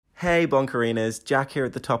Hey Bonkarinas, Jack here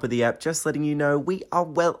at the top of the app, just letting you know we are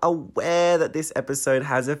well aware that this episode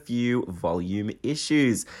has a few volume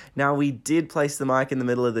issues. Now, we did place the mic in the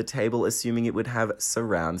middle of the table assuming it would have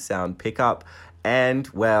surround sound pickup, and,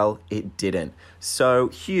 well, it didn't. So,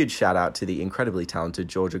 huge shout out to the incredibly talented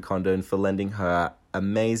Georgia Condon for lending her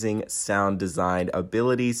amazing sound design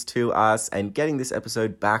abilities to us and getting this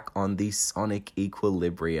episode back on the sonic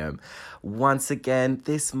equilibrium. Once again,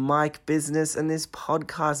 this mic business and this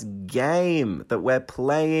podcast game that we're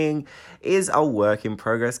playing is a work in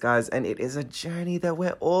progress, guys, and it is a journey that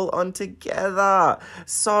we're all on together.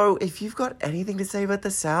 So if you've got anything to say about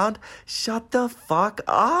the sound, shut the fuck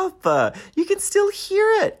up. You can still hear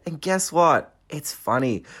it. And guess what? It's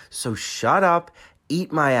funny. So shut up,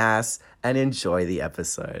 eat my ass, and enjoy the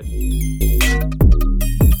episode.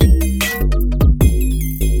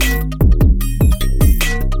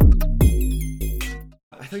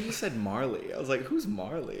 I thought you said Marley. I was like, who's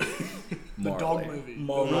Marley? The dog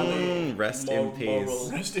movie. Rest in peace.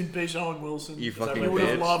 Rest in peace, Owen Wilson. You fucking You would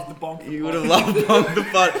have bitch. loved the bonk. You would have loved Bonk the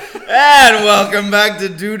Pod. And welcome back to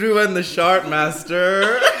Doodoo and the Sharp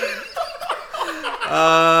Master.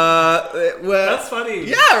 That's funny.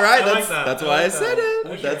 Yeah, right. I like that. That's why I said it.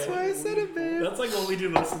 Okay. That's why I said it, babe. That's like what we do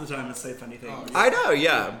most of the time is say funny things. I know,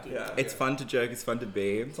 yeah. Yeah. It's fun to joke, it's fun to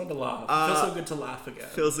be. It's fun to laugh. It feels so good to laugh again.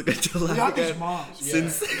 Feels so good to laugh We are these again. moms.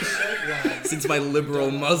 Since my liberal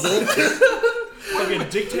muzzle. Fucking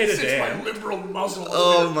dictator Since my Dan. liberal muzzle.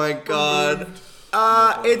 Oh my god.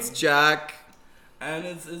 It's Jack. And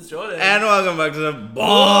it's Jordan. And welcome back to the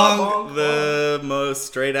BONK, the most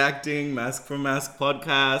straight acting mask for mask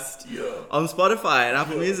podcast on Spotify and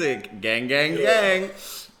Apple Music. Gang, gang, gang.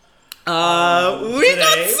 We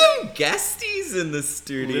got some guesties in the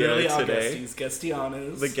studio literally our today.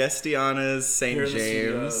 Guestianas. The Guestianas, St. Here in the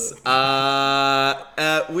James. studio.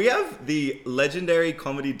 We have the legendary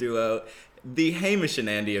comedy duo, the Hamish and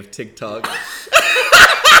Andy of TikTok.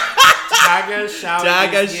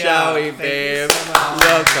 Tagashowie, babe.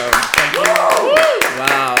 Welcome. Thank you.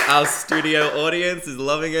 Wow, our studio audience is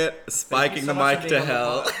loving it, spiking the so much mic for to being on the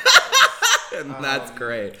hell. pod. And that's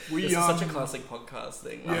great. We, This is such a classic podcast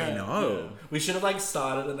thing. Yeah. I know. We should have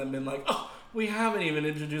started and then been like, oh, we haven't even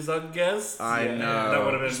introduced our guests. I yet. know. That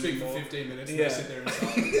would have been Speak for more- 15 minutes Yeah. and sit there in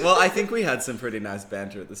silence. Well, I think we had some pretty nice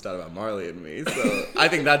banter at the start about Marley and me, so I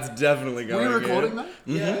think that's definitely Were going you recording in. that?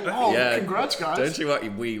 Yeah. Oh, Yeah. congrats, guys. Don't you want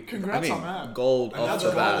Congrats on that. gold And off that's the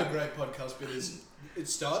one of the bat. great podcast bit is it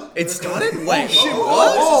started. It started? Wait. Shit,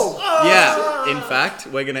 what? whoa. Yeah. In fact,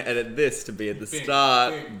 we're gonna edit this to be at the Bing,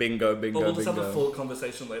 start. bing. Bingo, Or bingo, we'll just have a bingo. full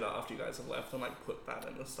conversation later after you guys have left and put that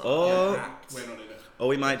in the start. Oh. Act. We're not in it. Or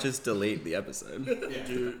we might just delete the episode. We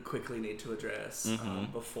do quickly need to address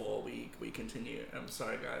Mm-hmm. before we continue. I'm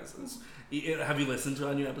sorry, guys. Have you listened to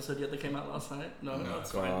our new episode yet that came out last night? No,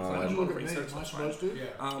 it's fine. It's God. fine. Look I'll at me. research. Am I That's fine. supposed to?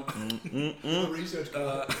 Yeah. The research.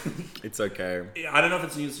 It's okay. I don't know if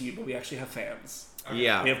it's news to you, but we actually have fans.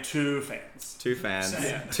 Yeah. We have 2 fans. 2 fans.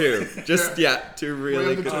 Same. 2. Just, yeah, 2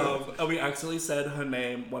 really the good. two. And we actually said her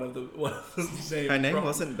name. One of the names Her name wrong.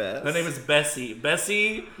 wasn't Bess. Her name is Bessie.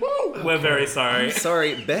 Bessie, Woo. we're very sorry.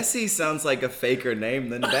 Sorry, Bessie sounds like a faker name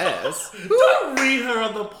than Bess. Don't read her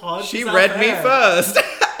on the pod. She She's our read me fan. first.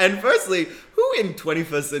 And firstly, who in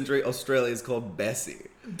 21st century Australia is called Bessie?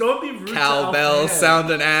 Don't be rude to Cowbell, our fan.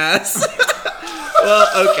 sound an ass.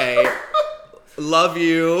 Well, okay. Love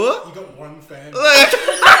you. You got one fan.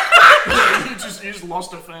 You just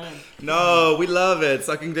lost a fan. No, we love it.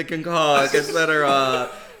 Sucking dick and cock, etc.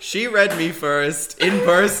 She read me first in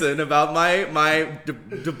person about my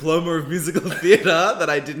diploma of musical theater that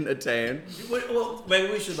I didn't attain. Well,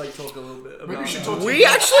 maybe we should talk a little bit about Maybe we should that. talk to We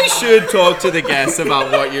actually should talk to the guests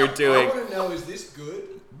about what you're I doing. want to know, is this good?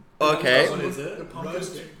 Okay. What is it? the pumpkin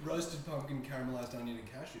stick. Roasted pumpkin, caramelized onion, and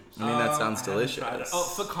cashews. I mean, that sounds I haven't delicious. tried it. Oh,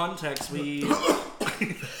 for context, we All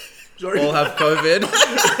have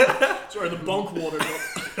COVID. Sorry, the bonk water.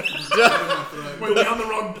 Wait, we're on the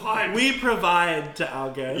wrong pipe. we provide to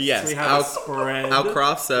our guests. Yes, we have a spread. Our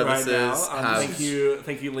craft right services now. have.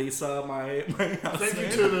 Thank you, Lisa, my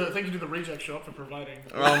housemate. Thank you to the reject shop for providing.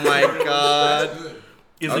 Oh my god. That's good.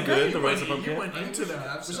 Is Okay. it good? The You roasted went pumpkin. into that.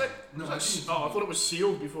 Have Was some. that? No, Was I that didn't. oh, I thought it was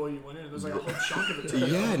sealed before you went in. There's a whole chunk of it.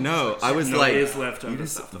 Yeah, no. I was No, like, it is leftover you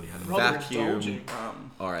just stuff that we had. Rather vacuum. indulging.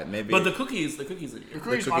 All right, maybe. But the cookies are The good. cookies,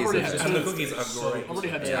 cookies I've already are had good. And the two. cookies are great. I've already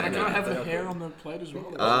had two. Yeah, And yeah. can I have They the are hair good. on the plate as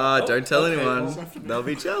well? don't tell okay, anyone. well, They'll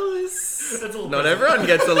be jealous. It's a little Not bit. everyone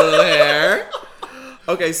gets a little hair.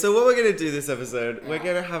 Okay, so what we're gonna do this episode, we're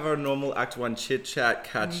gonna have our normal Act 1 chit chat,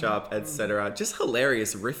 catch up, etc. Just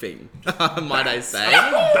hilarious riffing, might I say.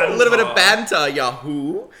 A little bit of banter,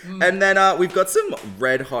 yahoo. And then we've got some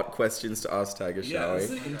red hot questions to ask Tagashowie. Yeah, this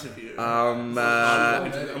is an interview. I'm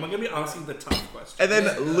I'm gonna be asking the tough questions. and then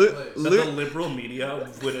that the liberal media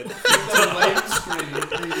wouldn't.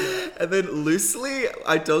 And then loosely,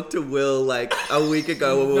 I talked to Will like a week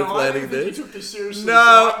ago when we were planning this. You took this seriously. No,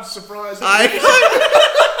 so I'm surprised. I thought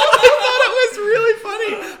it was really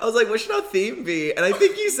funny. I was like, what should our theme be? And I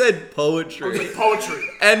think you said poetry. Poetry.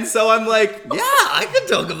 And so I'm like, yeah, I can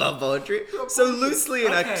talk about poetry. So loosely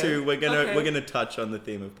in Act 2, we're gonna touch on the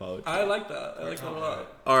theme of poetry. I like that. I like that a lot.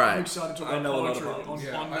 All I'm right. excited to talk I about know a lot poetry of poems.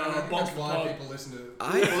 on I think Bonk that's why Pod. people listen to.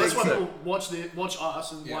 I Well, that's think why so. people watch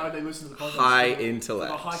us and why they listen to the podcast. High The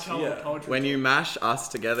intellect. high caliber Yeah. poetry. When you mash us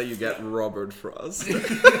together, you get Robert Frost.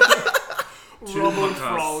 Robert podcasts.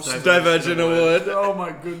 Frost. Divergent Award. Oh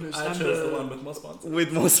my goodness. I And chose the one with more sponsors.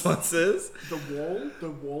 With more sponsors. the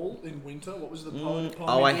wall in winter. What was the poem?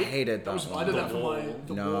 Oh, I he did? hated that I one. did that for my.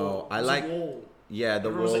 The No, wall. I It was like- a wall. Yeah, the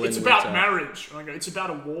Everyone was wall like, it's in about winter. marriage. And I go, it's about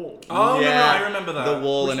a wall. Oh, Yeah, no, I remember that. The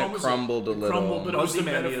wall Which and one it was crumbled a It little. crumbled, but it was the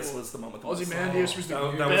Ozymandias metaphor. was the one with the Ozymandias was the That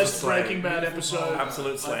was a best slam. Breaking Bad episode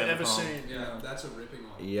Absolute slam I've ever poem. seen. Yeah, that's a ripping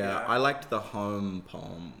one. Yeah, Yeah. I liked the home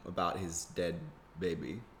poem about his dead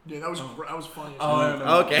baby. Yeah, that was funny. Oh, I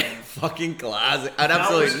remember. Okay, fucking classic. An That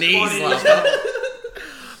absolute was knee funny as slapper.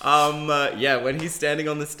 Yeah, when he's standing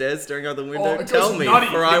on the stairs staring out the window, it tell goes me, nutty.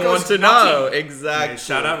 for It I goes want to nutty. know. Okay, Exactly.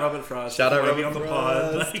 shout out Robert Frost. Shout out If you're Robert on the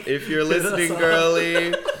pod. Frost. If you're listening,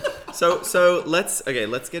 girly. So let's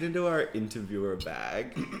get into our interviewer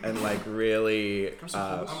bag and like really.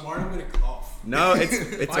 I'm worried I'm gonna cough. No,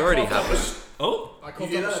 it's already happened. Oh, I You called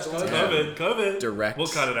hear that that? a It's story. COVID. Direct. We'll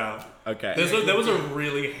cut it out. Okay. There was a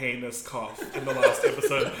really heinous cough in the last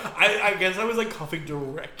episode. I guess I was like coughing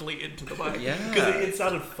directly into the mic. Yeah. Because it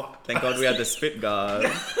sounded fucked. Thank God we had the spit guard.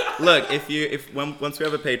 Look, once we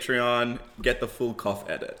have a Patreon, get the full cough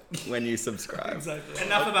edit when you subscribe. Exactly.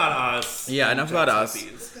 Enough about us. Yeah, enough about us.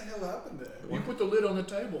 What the hell happened there? You put the lid on the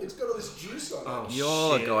table. It's got all this juice on it. Oh,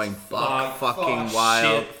 You're shit. going Fuck, fucking fuck,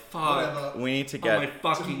 wild. Shit. Fuck. Whatever. We need to Oh my get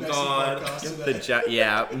fucking Messy god. podcast the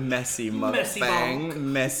today. messy Messy mukbang, bonk.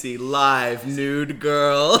 messy live nude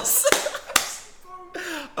girls.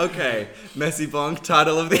 Okay, messy bonk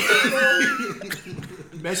title of the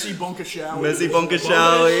Messy bonker shower. messy Bonka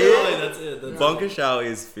bonkashowie. Showie, that's it. That's it. Bonkashowie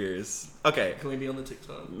is fierce. Okay. Can we be on the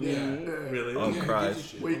TikTok? Yeah. Really? Oh Yeah, Christ. gives a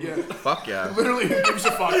shit. We get Fuck yeah. literally who gives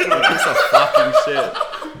a fuck. It's a fucking shit.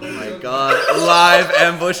 Oh my god. Live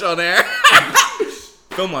ambush on air.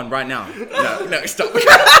 Film one right now. No, stop.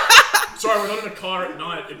 Sorry, we're not in a car at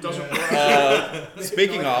night. It doesn't work.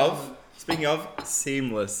 Speaking of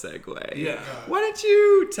seamless segue. Yeah. Why don't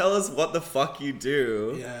you tell us what the fuck you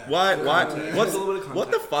do? Yeah. Why Give us a little bit of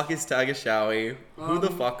what the context. fuck is Tagashowie? Who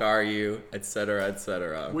the fuck are you? Etc.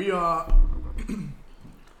 etc. We are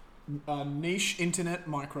niche internet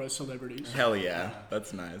micro celebrities. Hell yeah.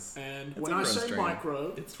 That's nice. And That's when a I grown say string.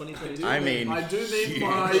 micro, It's 2022. I mean I do mean huge.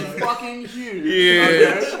 my fucking huge.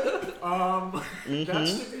 Huge. Okay?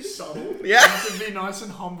 That's to be subtle. Yeah. And to be nice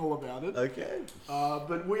and humble about it. Okay.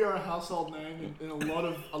 But we are a household name in a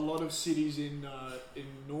lot of cities in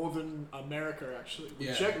northern America. Actually, we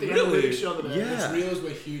Yeah. checked the Really? analytics the other day. Yeah. It's real as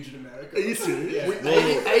we're huge in America. Are you serious?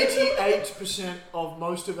 Yeah. 88% of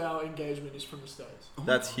most of our engagement is from the States.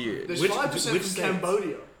 That's huge. There's Which- 5% which from states?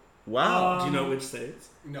 Cambodia. Wow. Do you know which states?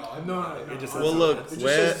 No, I'm No, not. no. It just I- says Well, look, it just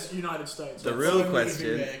where- says United States. The That's- real I'm moving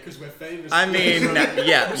question- there 'cause we're famous. I mean,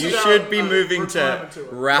 yeah, This you is our, should be uh, moving to retirement tour.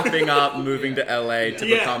 wrapping up, moving to LA to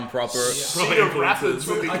Yeah. become proper. City of Rapids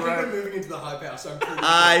would be I think great. we're moving into the hype house. I'm pretty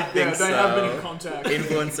I Yeah, think they have been in so. contact.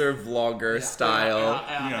 Influencer vlogger style.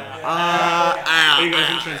 Yeah. Ah, Are you guys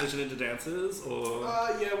ah, in transition into dances or?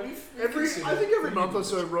 Yeah, we've I think every month or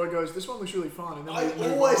so, Roy goes, "This one looks really fun," and then I we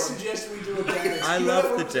move always on. suggest we do a dance. I You know love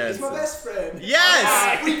what? the He's my dances. best friend.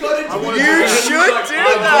 Yes! We gotta I do wanna You do that. that. should Like, do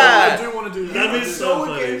I that. do want to do that. That'd I've be been so so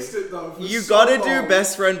funny. against it though. for You so gotta do long.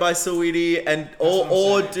 Best Friend by Saweetie and what I'm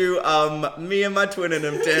or saying. do me and my twin and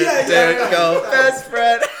him Yeah. go Best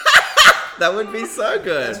Friend. That would be so That's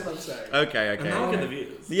good. what I'm saying. Okay, And then okay. look at the views.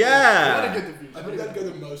 Gotta Yeah. get the views. I think that'd go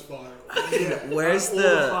the most viral. Yeah. Where's all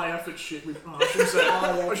the- high effort shit?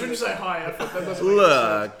 I shouldn't say high effort. That doesn't make sense.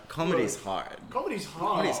 Look, comedy's hard. Comedy's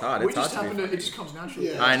hard. Comedy's hard. We It's just hard to happen be to. funny. It just comes naturally.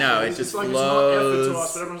 Yeah. I know, it It's just like it's not effort to flows.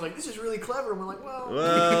 us, but everyone's like, "This is really clever," and we're like, "Well,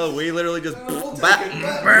 Well, we literally just We'll take bat,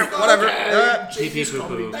 it. whatever. genius poo-poo.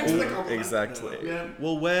 comedy." Thanks for the compliment. Exactly. Yeah.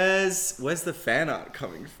 Well, where's the fan art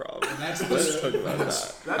coming from? That's Let's the talk about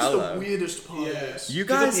that. That's Hello. the weirdest part of Yeah. this. You To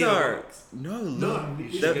the guys PO are box. no No, look.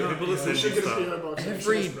 You should The- get people to we send should you get a stuff. PO box.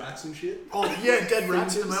 every- Just rats and shit. Oh yeah, dead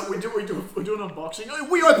rats in the mail. We're doing an unboxing. Oh,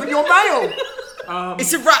 we open your mail.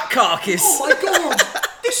 It's a rat carcass. Oh my god,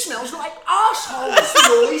 this smells like assholes.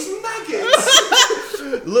 All these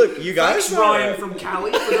maggots. Look, you guys. Thanks, Ryan from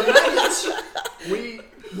Cali, for the maggots. We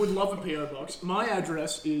would love a PO box. My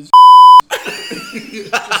address is.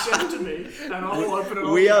 Just send it to me, and I'll open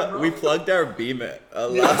it. We plugged our Beamer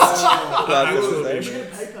last We should episode.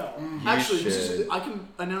 get PayPal. Actually, should. I can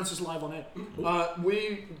announce this live on air.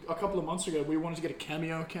 A couple of months ago, we wanted to get a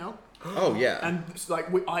Cameo account. Oh yeah. And it's like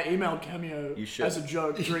I emailed Cameo You should. as a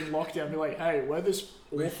joke during lockdown. Be like, hey, we're this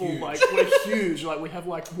awful, huge. like we're huge. Like we have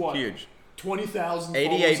like what? Huge. 20,000.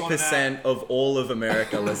 88% of all of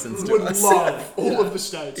America listens to Would us. love all of the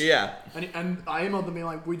states. Yeah. And I emailed them being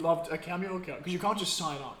like, we'd love a Cameo account because you can't just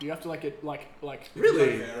sign up. You have to like get like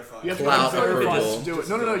Really? Verified. you have to Cloud get verified approval. to do it.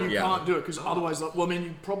 No, you Yeah. can't do it because otherwise, well, I mean,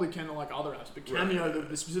 you probably can on like other apps, but Cameo,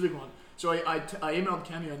 the specific one. So I emailed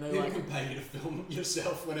Cameo and they They like. can pay you to film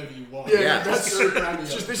yourself whenever you want. Yeah, That's so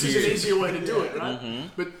it's just this is an easier way to do it, right? Mm-hmm.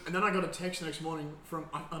 But and then I got a text the next morning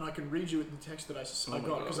and I can read you the text that I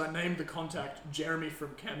got because I named the contact Jeremy from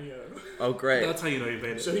Cameo. Oh great. That's how you know you've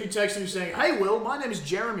made it. So he texted me saying, "Hey Will, my name is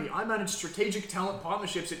Jeremy. I manage strategic talent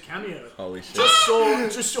partnerships at Cameo. Holy shit.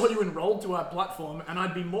 Just saw you enrolled to our platform, and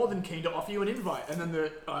I'd be more than keen to offer you an invite." And then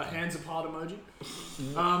the hands apart emoji.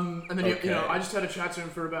 And then Okay. I just had a chat to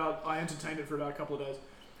him I entertained it for about a couple of days,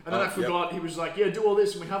 and then Oh, I forgot. He was like, "Yeah, do all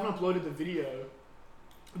this," and we haven't uploaded the video.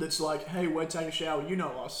 That's like, "Hey, we're Tagashowie, you know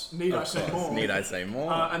us. Need I say more?" Need I say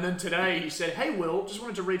more? And then today he said, "Hey Will, just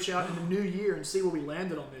wanted to reach out in the new year and see where we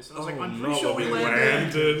landed on this." And I was like, "I'm pretty sure we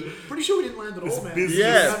landed. Pretty sure we didn't land at all, man. business.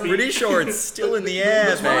 yeah, I mean, pretty sure it's still in the air,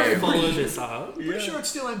 That's why I babe. Follow this up. Pretty sure it's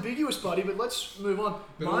still ambiguous, buddy. But let's move on.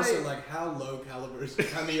 But also, like, how low caliber is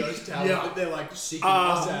Cameo's talent Yeah. that they're like seeking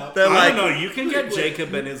us out? They're I like, don't know. You can get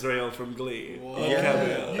Jacob Ben Israel from Glee. Whoa. on Yeah.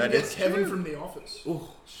 Cameo. You That get is Kevin true. from The Office.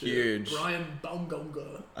 huge. Brian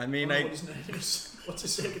Baumgartner. I mean, I don't know what his name is. What's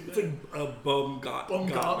his second It's like name? a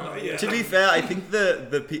Baumgartner, yeah. To be fair, I think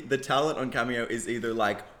the talent on Cameo is either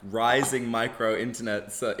like rising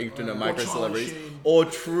internet micro Charlie celebrities, Sheen. or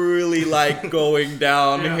truly like going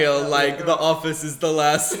downhill. Yeah, like yeah. The Office is the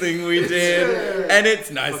last thing we did, and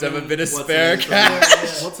it's nice to have a bit of What's spare her name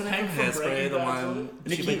cash. What's the name Hank of from Hairspray? Breaking The Bad's one. on it.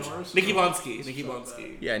 Nikki Nikki Norris. Nikki Blonsky. Nikki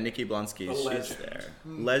Blonsky. Yeah, Nikki Blonsky, A she's legend. there.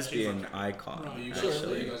 Lesbian okay. icon, Right. Are you guys, are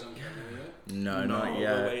actually. you guys on Cameo yet? No, not We're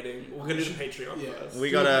yet. waiting. We're gonna do the Patreon Yeah. first. We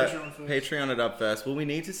Do a gotta Patreon first. Patreon it up first. Well, we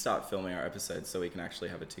need to start filming our episodes so we can actually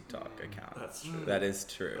have a TikTok account. That's true. That is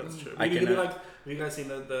true. That's true. I We need can. to be like, have you guys seen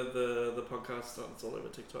the podcast? It's all over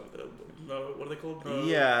TikTok. What are they called?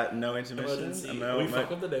 Yeah, no intermission. Emergency. No, we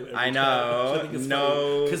fuck up the name. I know.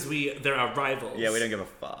 No. Because they're our rivals. Yeah, we don't give a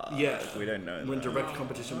fuck. Yeah. We don't know. We're in them. direct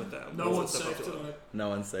competition with them. No That's one's what's safe up to tonight. No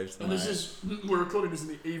one's safe And tonight. this is we're recording this in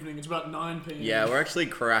the evening. It's about 9 p.m. Yeah, we're actually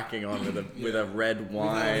cracking on with a red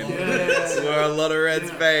wine. Yeah. We're a lot of reds,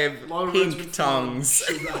 Yeah. babe. A lot of reds Pink with tongues.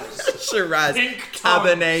 Shiraz. Shiraz. Pink tongues.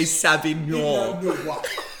 Cabernet Sauvignon. No, what?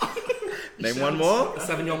 Name one more.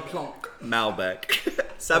 Sauvignon Blanc. Malbec.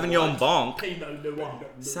 Sauvignon Bonk. Pinot Noir.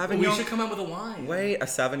 We Sauvignon. should come out with a wine. Wait, a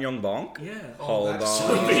Sauvignon Bonk? Yeah. Hold on. that's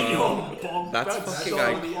Sauvignon Blanc. That's fucking so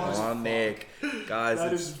iconic. Guys,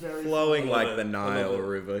 That it's is very flowing funny. I like love the it. I Nile love it.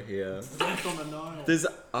 River here. Death on the Nile. There's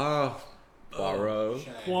Poirot.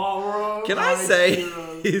 Poirot. Can I my say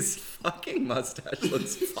hero. his fucking mustache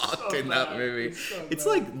looks fucked so in that bad. movie? It's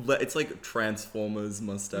so It's like Transformers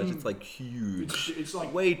mustache. It's like huge. It's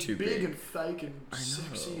like Way too big big. and fake and I know.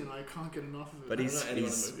 sexy, and I can't get enough of it. But I he's don't know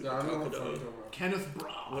anyone in the movie. No, I don't know what Crocodile. you're talking about. Kenneth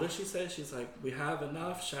Branagh. What does she say? She's like, we have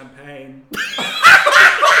enough champagne.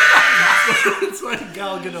 It's my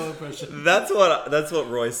Gal Gadot impression. That's what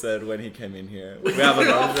Roy said when he came in here. We have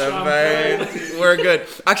enough champagne. We're good.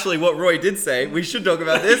 Actually, what Roy did say, we should talk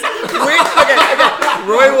about this.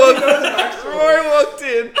 Roy walked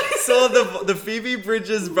in, saw the Phoebe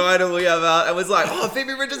Bridgers vinyl we have out, and was like, "Oh,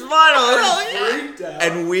 Phoebe Bridgers vinyl, hell yeah!" Freaked out.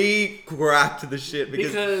 And we cracked the shit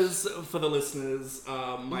because For the listeners,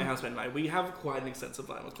 my housemate and I, we have quite an extensive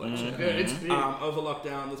vinyl collection. Yeah, it's big. Over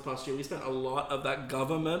lockdown this past year, we spent a lot of that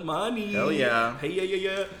government money. Hell yeah. Hey,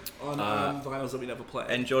 yeah. On vinyls that we never played.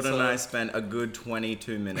 And Jordan So, and I spent a good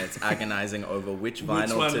 22 minutes agonizing over which one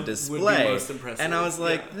vinyl would to be display. most impressive? And I was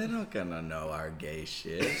like, Yeah. they're not gonna know our gay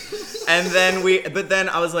shit. and then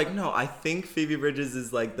I was like, no, I think Phoebe Bridgers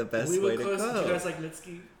is like the best we were way to close. go. Did you guys like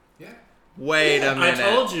Mitski? Yeah. Wait a I minute.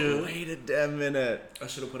 told you. Wait a damn minute. I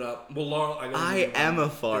should have put up. Well, Laurel, I am a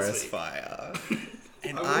forest this week. fire.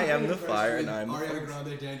 And would've I am been the impressed fire with and I'm the Ariana forest.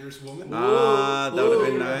 Grande, Dangerous Woman. Ah, that would have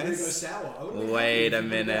been Ooh, I'm gonna go nice. sour. I would've been Wait happy a if you did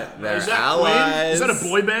minute. that. They're Is that allies. Queen? Is that a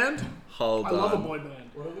boy band? Hold I on. love a boy band.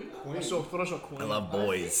 What are we? I Queen? thought I saw Queen. I love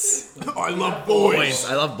boys. I love boys.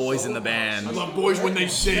 I love boys in the band. I love boys when they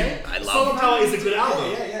sing. I Soul love. of Power is a good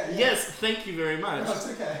album. Yeah. Yes, thank you very much. No, it's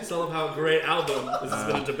okay. Soul of Power, great album. This has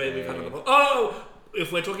been a debate we've had on the podcast. Oh!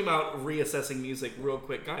 If we're talking about reassessing music real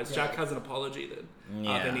quick, guys, Jack has an apology that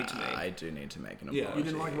they need to make. I do need to make an Yeah. apology. You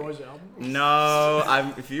didn't like Roy's album?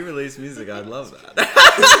 No, if you release music, I'd love that.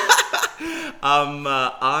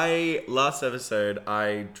 Last episode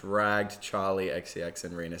I dragged Charlie XCX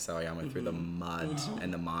and Rina Sawayama through the mud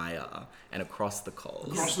and the mire and across the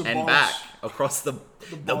coals Across the and bogs. back across the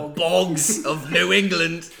bogs of New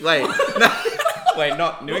England. Wait, no. Wait,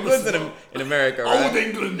 not New England's in America, right? Old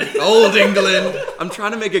England. Old England. I'm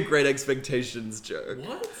trying to make a Great Expectations joke.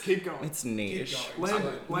 What? Keep going. It's niche. Land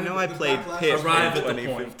You it. know I The played backlash Pit Arrive in at the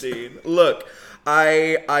point. 2015. Look,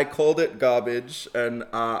 I called it garbage, and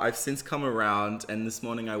I've since come around, and this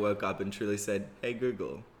morning I woke up and truly said, hey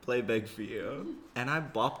Google, play Beg For You. And I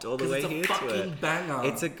bopped all the way It's a here to fucking it. banger.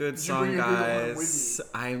 It's a good Did you bring song, your Google Home with guys.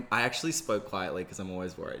 I actually spoke quietly because I'm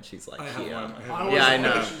always worried she's like I have here. one. Yeah, I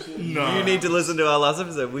know. No. You need to listen to our last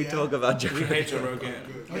episode. We talk about Joe We hate Joe Rogan.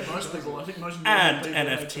 Rogan. I think most people. And people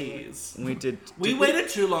NFTs. We did. We waited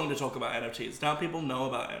too long to talk about NFTs. Now people know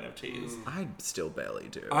about NFTs. I still barely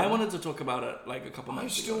do. I wanted to talk about it like a couple I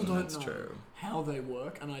months still ago. don't That's know true. how they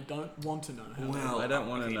work, and I don't want to know how. Well, I don't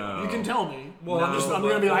want to know. You can tell me. Well, Well, I'm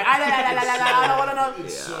going to be like, I don't want to know.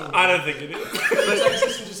 It's so I don't think it is. It takes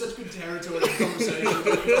us into such good territory of conversation.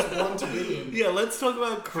 We just want to be in. Yeah, let's talk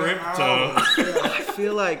about crypto. I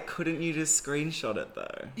feel like, couldn't you just screenshot it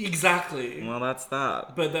though? Exactly. Well, that's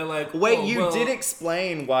that. But they're like, Wait, oh, you well, did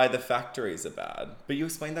explain why the factories are bad, but you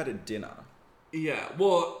explained that at dinner. Yeah,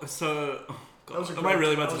 well, so. Oh, That was a God, am I great-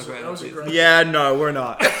 really about that to was talk a- about that was a NFTs? great- Yeah, no, we're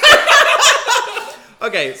not.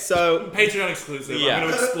 Okay, so Patreon exclusive. Yeah. I'm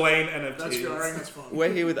going to explain NFTs. That's good. I reckon that's fun. we're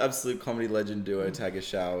here with absolute comedy legend duo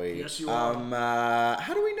Tagashowie. Yes, you are.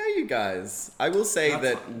 How do we know you guys? I will say That's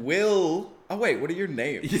that fine. Will. Oh wait, what are your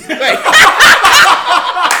names? Wait.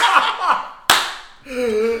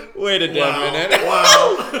 Wait a damn minute.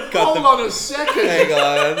 Wow. Cut Hold the. on a second. Hang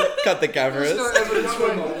on. Cut the cameras. There's no evidence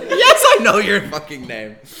for it. Yes, I know your fucking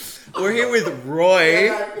name. We're here with Roy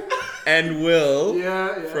and Will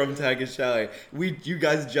Yeah. from Tagashowie. You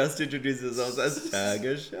guys just introduced yourselves as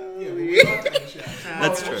Tagashowie. Yeah, we're not taking a shower.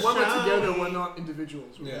 That's true. When we're together, we're not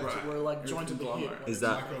individuals. We're, Yeah. we're like joined at the hip. Conglomerate. Is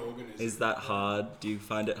that Microorganism. is that hard? Do you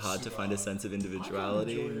find it hard to find a sense of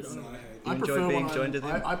individuality? I enjoy it. No, I hate it. You enjoy being joined to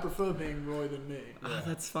them? I prefer being Roy than me. Ah,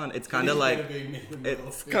 that's fun. It's kind of It is like better being me than Will.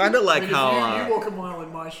 it's kind of like I mean, how if you walk a mile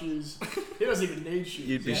in my shoes, he doesn't even need shoes.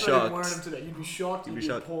 You'd be He's not even shocked. wearing them today. You'd be shocked. you You'd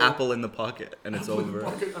shot appalled. apple in the pocket and it's Apple in the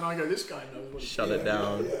over. pocket, and I go, this guy knows what he's Shut doing. it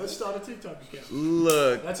down. Let's start a TikTok account.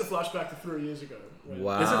 Look, That's a flashback to 3 years ago.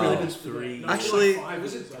 wow. Is it really No, just 3? it's Actually- like 5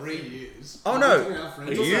 Was years, it I 3 think. years? Oh, I'm no. talking about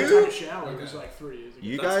friends. It was You- like Tagashowie. It was like 3 years ago.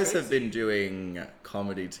 You That's guys have crazy. been doing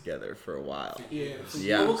comedy together for a while. Yeah.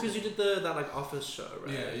 Yeah. Well, because you did that like office show,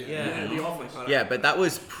 right? Yeah. Yeah, The Office. Yeah, but that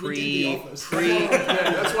was We did The pre. Office.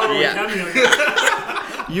 Yeah, that's why we're Yeah.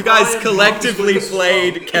 cameoing. You guys Brian collectively Thomas was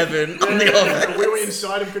played Kevin in the office. We were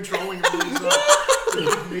inside him controlling him in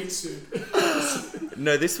his meat suit.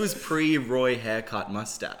 No, this was pre-Roy haircut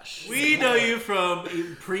mustache. We know you from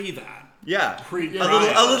pre that. Yeah.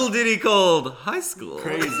 Yeah. A little ditty called High School.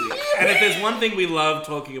 Crazy. And if there's one thing we love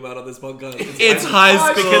talking about on this podcast, It's high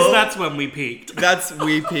school. Because that's when we peaked.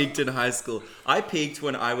 We peaked in high school. I peaked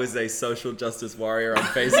when I was a social justice warrior on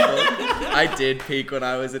Facebook. I did peak when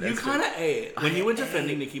I was at You Instagram. kind of ate. When you were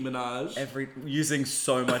defending Nicki Minaj. Using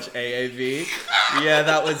so much AAV. Yeah,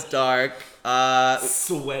 that was dark.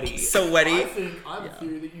 Sweaty. I Sweaty. think I have a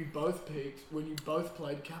theory that you both peaked when you both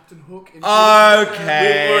played Captain Hook. In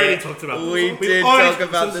Okay. We've already talked about this. We We've did already- talk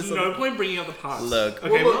about so this. there's no point bringing up the past. Look.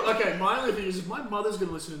 Okay, Well, look, okay, my only thing is if my mother's going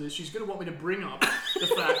to listen to this, she's going to want me to bring up the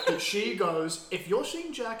fact that she goes, if you're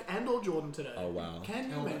seeing Jack and or Jordan today, Oh, wow. can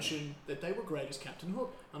you mention that they were great as Captain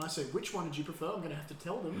Hook? And I say, which one did you prefer? I'm going to have to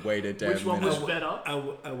tell them Wait a damn which one minute. was better. I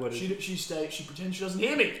would. She pretends she doesn't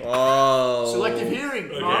hear me. Oh. Selective hearing.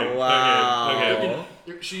 Okay. Mom. Wow.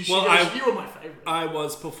 Okay. She Well, goes, you were my favorite. I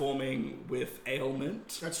was performing with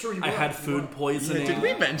ailment. That's true. You I were. had You food were. poisoning. Did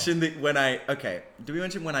we mention that when did we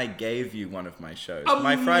mention when I gave you one of my shows?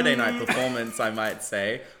 My Friday night performance, I might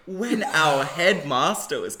say, when our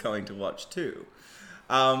headmaster was coming to watch too.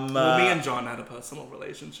 Well, me and John had a personal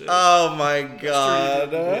relationship. Oh my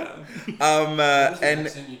god. yeah. What was the And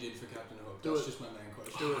accent you did for Captain Hook? Do That's it. just my main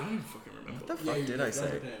question. Do it. I don't fucking remember. what the Yeah, fuck you did I go say?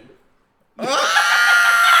 ahead.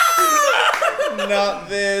 Not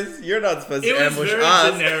this. You're not supposed It to was ambush very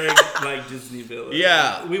us. generic, like Disney villain.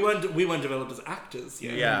 Yeah. We weren't developed as actors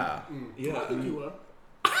yet. Yeah. I Yeah. think you were.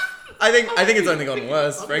 I think it's only gotten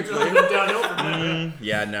worse, frankly. Downhill from there.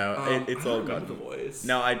 Yeah, no, it's all got gone. the voice.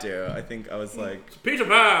 No, I do. I think I was like, Peter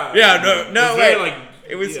Pan. yeah, no, It's wait. very,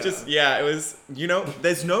 It was just, it was,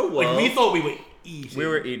 there's no world. like we thought we were eating. We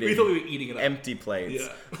were eating. We thought we were eating it up. Empty plates.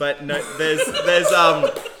 Yeah. But no, there's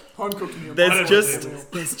Home cooked meal.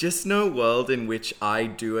 there's just no world in which I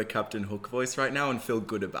do a Captain Hook voice right now and feel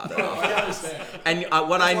good about it. I understand. And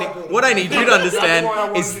what I need you to understand why I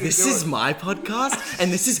wanted is you to this do is it. my podcast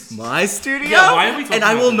and this is my studio. Yeah, why are we talking and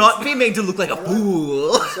I about will this? not be made to look like a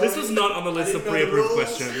fool. This was not on the list of I didn't know the pre-approved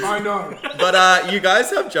rules. questions. I know. But you guys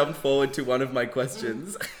have jumped forward to one of my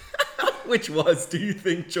questions, which was, do you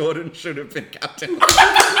think Jordan should have been captain?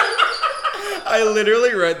 I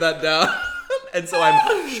literally wrote that down. And so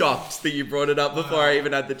I'm shocked that you brought it up before I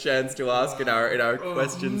even had the chance to ask in our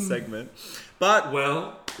questions segment. But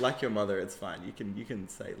Well, like your mother, it's fine. You can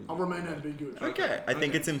say. I'll remain ambiguous. Okay, I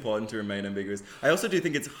think it's important to remain ambiguous. I also do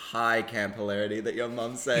think it's high camp hilarity that your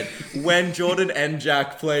mum said when Jordan and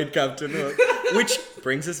Jack played Captain Hook, which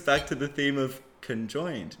brings us back to the theme of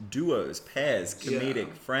conjoined, duos, pairs, comedic,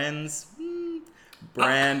 Yeah. friends,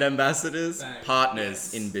 brand ambassadors, Thanks.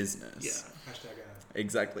 partners in business. yeah.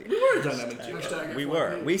 Exactly. We were a dynamic duo. Hashtag We FYP.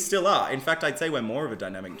 were. We still are. In fact, I'd say we're more of a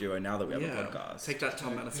dynamic duo now that we have a Yeah. podcast. Take that,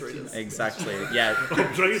 Tom Manasaritas. Exactly. Yeah.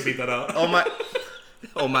 I'm sure you beat that out.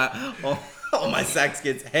 All my sax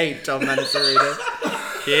kids hate Tom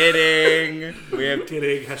Manasarita. Kidding. We have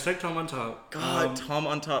Kidding. Hashtag Tom on top. God, Tom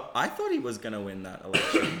on top. I thought he was gonna win that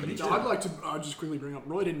election, but he No, didn't. I'd like to just quickly bring up,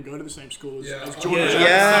 Roy didn't go to the same school as Yeah. Jordan.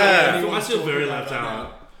 Yeah. I feel very left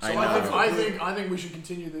out. So I I think we should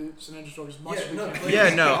continue the St. Andrews talk as much as we can. please.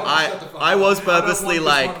 Yeah, no, I was I don't purposely want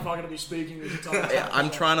like, this motherfucker to be speaking the entire time. I'm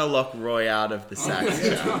trying to lock Roy out of the sax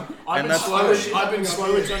chat. I've been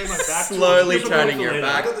slowly turning my back to Slowly it. turning your later. I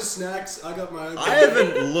back. got the snacks. I got my own. I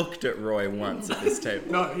haven't looked at Roy once at this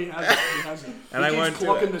table. No, he hasn't. He hasn't. And he I keeps won't do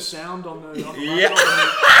clocking it. the sound on the Yeah.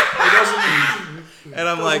 laptop and he doesn't. And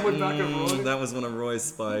I'm Doesn't like, look back at Roy. that was one of Roy's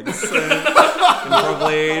spikes. So can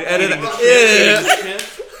probably edit it.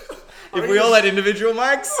 If we all had individual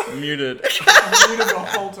mics, muted. Muted the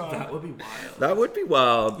whole time. That would be wild. That would be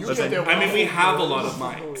wild. You But get then- there I mean, we well have a before lot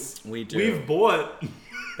of this. mics. we do. We've bought.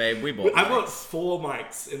 Babe, we bought I bought mics. 4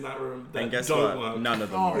 mics in that room that And guess don't what? work. None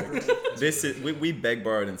of them Oh, work. great. This is we begged,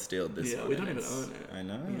 borrowed, and stealed this Yeah, one. we don't and even it's- own it. I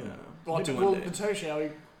know. Yeah. Well, Maybe well, one day. the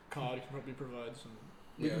Tagashowie card can probably provide some.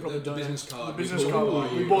 We Yeah, can probably the donate. business card. The business We card.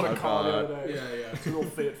 bought We you bought a a card the card. other day. Yeah, yeah. It's a little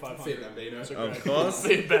Fiat 500. Fit Bambino. It's a Of great- course.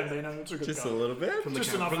 Fiat Bambino. It's a good Just a card. little bit. From the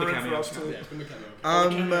Just cam- enough from the room for cameo us account. to. Yeah, from the cameo.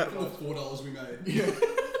 Um, From the $4 we made.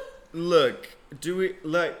 look, do we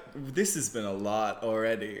like? This has been a lot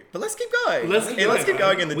already, but let's keep going. Let's keep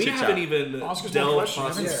going in the We chit haven't chat. even Ask us more delved questions.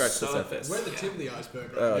 past We the haven't scratched the surface. We're at the tip of the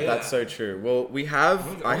iceberg. Oh, Right? Yeah. that's so true. Well,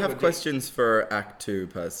 I have questions for Act 2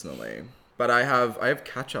 personally, but I have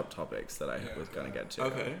catch-up topics that I was going to get to.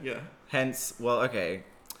 Okay, yeah. Hence, well, okay.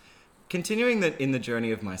 Continuing in the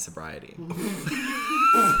journey of my sobriety.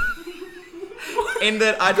 In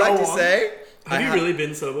that I'd Go like to on. say, Have you really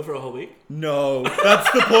been sober for a whole week? No, that's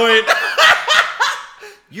the point.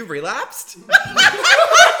 You relapsed?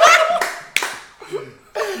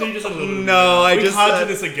 No, you just had a little bit. No, I we just can't said-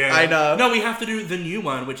 do this again. I know. No, we have to do the new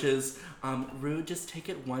one, which is Rue, just take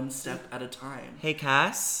it one step at a time. Hey,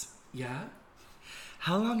 Cass. Yeah?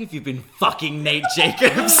 How long have you been fucking Nate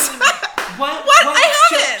Jacobs? What? I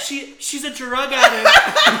haven't. She's a drug addict.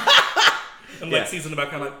 And Yeah. Lexi's in the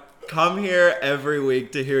background like, Come here every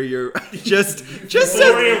week to hear your just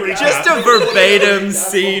Euphoria recap. a verbatim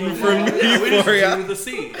scene from we just do Euphoria. the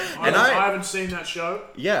scene. And I I- haven't seen that show.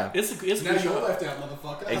 Yeah, It's a Now good you're show. left out,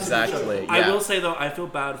 motherfucker. exactly. I Yeah. will say though, I feel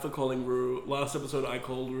bad for calling Rue. Last episode, I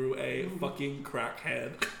called Rue a fucking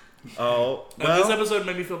crackhead. Oh, And this well. episode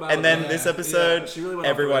made me feel bad. And then about this it. episode, she really went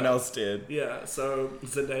off everyone the else did. Yeah, so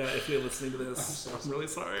Zendaya, if you're listening to this, I'm really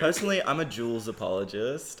sorry. Personally, I'm a Jules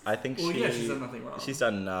apologist. I think Well, yeah, she's done nothing wrong. She's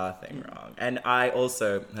done nothing wrong. And I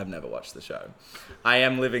also have never watched the show. I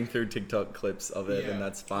am living through TikTok clips of it, Yeah. and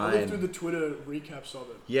that's I lived through fine. the Twitter recaps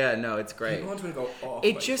of it. Yeah, no, it's great. People on Twitter go off.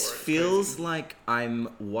 It like, just for It's feels crazy. like I'm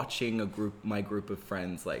watching my group of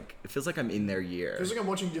friends. Like, it feels like I'm in their year. Feels like I'm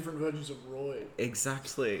watching different versions of Roy.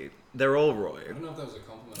 Exactly. They're all I Roy. don't know if that was a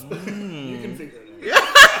compliment. You can figure it out.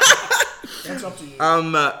 That's up to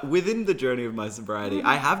you. Within the journey of my sobriety,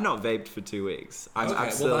 I have not vaped for 2 weeks. I'm Okay, well,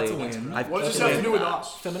 absolutely. that's a win. I've What does this definitely- have to do with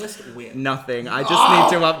us? Feminist win. Nothing. I just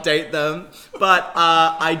need to update them. But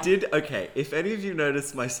I did. Okay, if any of you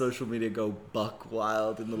noticed my social media go buck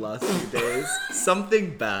wild in the last few days,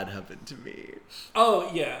 something bad happened to me. Oh,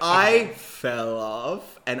 yeah. I fell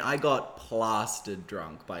off and I got plastered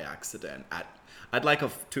drunk by accident at I'd like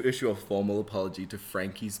to issue a formal apology to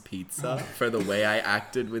Frankie's Pizza for the way I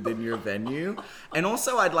acted within your venue. And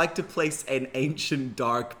also, I'd like to place an ancient,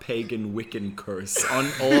 dark, pagan Wiccan curse on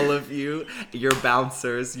all of you, your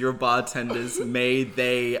bouncers, your bartenders. May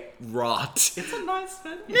they rot. It's a nice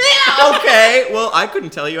venue. Yeah, okay. Well, I couldn't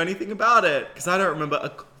tell you anything about it because I don't remember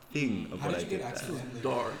a thing of How what I did you did get there. accidentally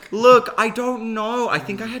Dark. Look, I don't know. I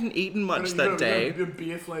think I hadn't eaten much You that got day. a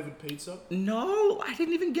beer flavored pizza. No, I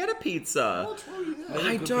didn't even get a pizza. What's wrong with that?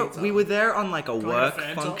 I good don't. pizza. We were there on like a I work get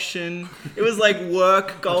a Fanta? function. It was like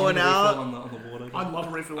work going out. On the water. I'd love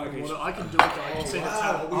a refill on Okay, water. I can do it though. I can see the Wow,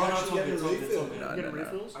 tap. we actually get a refill. You get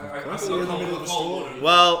refills? We're in the middle of the story.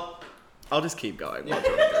 Well, I'll just keep going. while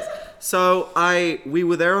Jordan goes. So we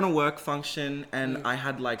were there on a work function, and I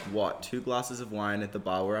had like 2 glasses of wine at the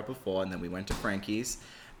bar we were at before, and then we went to Frankie's,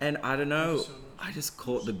 and I don't know, I just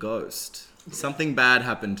caught the ghost. Something bad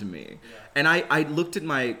happened to me, and I looked at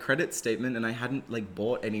my credit statement, and I hadn't like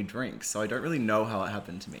bought any drinks, so I don't really know how it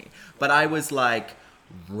happened to me. But I was like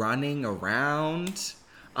running around.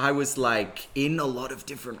 I was like in a lot of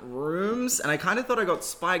different rooms, and I kind of thought I got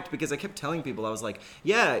spiked because I kept telling people, I was like,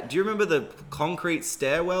 yeah, do you remember the concrete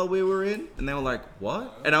stairwell we were in? And they were like,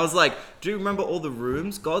 what? And I was like, do you remember all the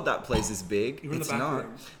rooms? God, that place is big. were in the It's back not.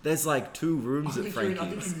 room. There's like 2 rooms at I Frankie's.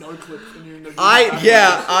 think you no clip and you're in the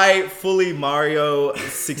I fully Mario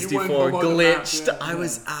 64 below the map, glitched. yeah. I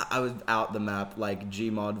was out the map, like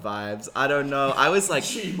Gmod vibes. I don't know. I was like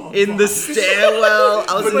Gmod in the vibes. stairwell.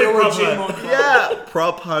 I was But they were like, Gmod vibes. yeah,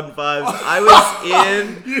 prop hunt vibes. I was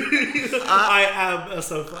in. I am a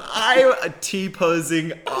sofa. I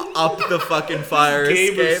T-posing up the fucking fire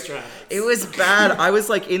Game of escape. strats. It was bad. I was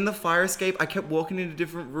like in the fire escape. I kept walking into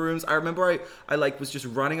different rooms. I remember I like was just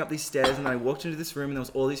running up these stairs, and I walked into this room, and there was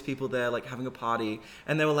all these people there like having a party,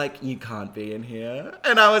 and they were like, "You can't be in here."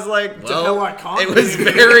 And I was like, hell "Well, I can't it be was in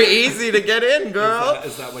here." very easy to get in, girl."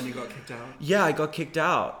 Is that when you got kicked out? Yeah, I got kicked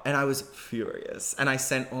out, and I was furious. And I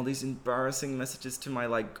sent all these embarrassing messages to my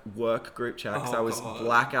like work group chat because Oh, I was God.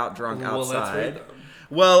 blackout drunk Well, let's read outside. them.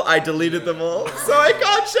 Well, I deleted them all, so I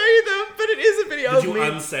can't show you them. But it is a video Did of you me.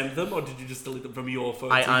 unsend them, or did you just delete them from your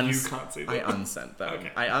phone I so you uns- can't see them? I unsent them.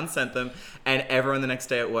 Okay. I unsent them, and everyone the next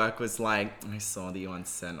day at work was like, "I saw that you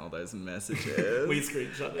unsent all those messages." We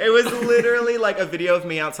screenshot It was literally like a video of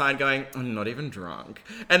me outside going, "I'm not even drunk,"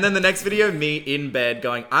 and then the next video, me in bed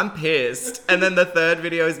going, "I'm pissed," and then the third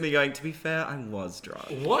video is me going, "To be fair, I was drunk."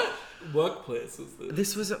 What workplace was this?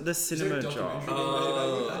 This was the cinema Is there a job. documentary made about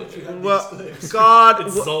you? How did you have Well, these things? God,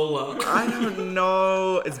 It's Zola. I don't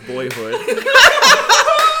know. It's Boyhood.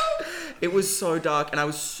 It was so dark, and I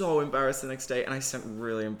was so embarrassed the next day, and I sent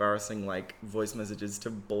really embarrassing like voice messages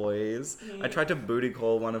to boys. I tried to booty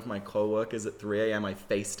call one of my coworkers at 3 a.m. I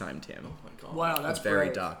FaceTimed him. Oh my God. Wow, that's Very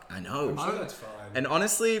brave. dark. I know. I'm sure that's fine. And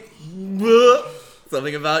honestly,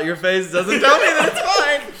 something about your face doesn't tell me that it's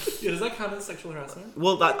fine. Yeah, does that count as sexual harassment?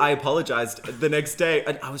 Well, I apologized the next day.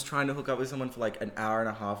 And I was trying to hook up with someone for like an hour and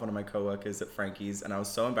a half, one of my coworkers at Frankie's, and I was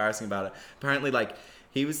so embarrassing about it. Apparently, like,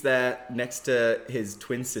 he was there next to his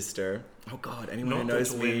twin sister. Oh God, anyone who Not the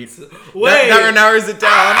knows me. twins. Wait! That narrows it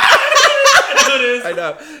down. It is. I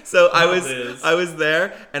know. So I Not was this. I was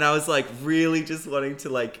there, and I was like really just wanting to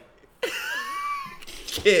like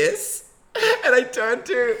kiss. And I turned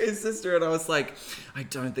to his sister and I was like, I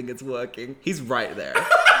don't think it's working. He's right there.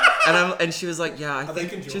 And she was like, yeah, I they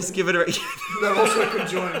think conjoined? just give it a They're also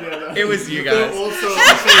conjoined, yeah. It was you They're guys. also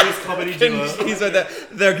this comedy duo. He's right there.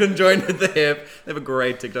 They're conjoined at the hip. They have a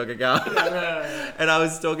great TikTok account. And I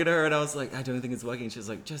was talking to her and I was like, I don't think it's working. She was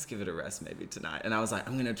like, just give it a rest maybe tonight. And I was like,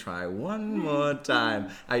 I'm going to try one more time.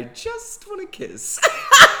 I just want to kiss.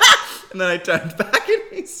 And then I turned back and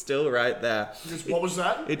he's still right there. Just, what was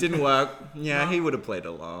that? It didn't work. Yeah, he would have played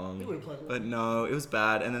along. He would've played along. But no, it was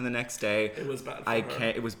bad. And then the next day, It was bad for I her.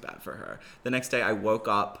 can't. It was bad for her. The next day, I woke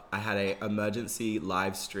up. I had a emergency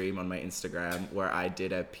live stream on my Instagram where I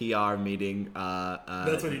did a PR meeting.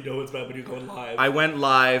 That's when you know it's bad, when you're going live. I went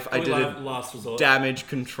live. I did live, a last resort. damage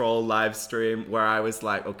control live stream where I was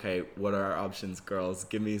like, okay, what are our options, girls?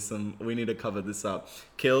 Give me some. We need to cover this up.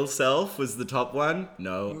 Kill self was the top one.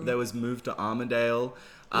 No, there was move to Armadale.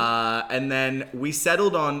 And then we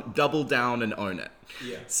settled on double down and own it.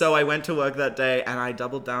 Yeah. So I went to work that day and I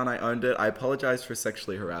doubled down. I owned it. I apologized for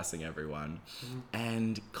sexually harassing everyone.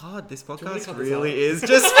 And God, this want me to podcast cut this really out? is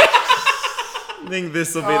just. I think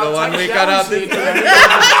this will be the one we cut out this time.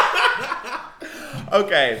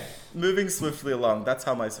 Okay, moving swiftly along. That's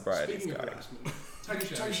how my sobriety is Speaking of going.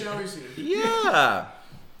 harassment, Tagshowie's here. Yeah.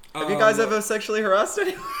 Have you guys ever sexually harassed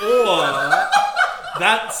anyone? Or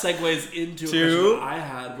that segues into a Two. question that I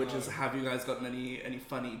had, which is, have you guys gotten any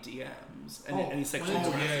funny DMs? Any sexual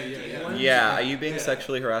harassment DMs? Yeah, are you being Yeah.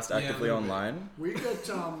 sexually harassed actively a little bit. online? We get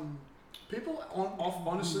people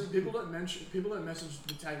honestly people don't message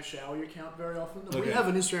the Tagashowie account very often. We Okay. have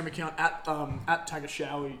an Instagram account at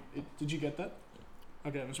Tagashowie. Did you get that?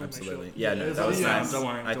 Okay, I just want to make Absolutely. sure. Yeah, no, that was Yeah, nice. don't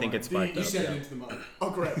worry, I think it's spiked You up. sent it Yeah. into the mud. Oh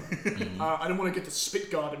great. I didn't want to get the spit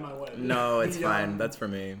guard in my way. No, it's The, fine. That's for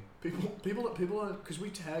me. people because we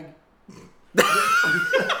tag.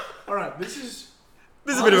 All right, this is.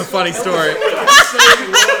 This is a bit of a funny story.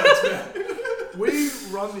 We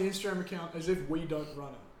run the Instagram account as if we don't run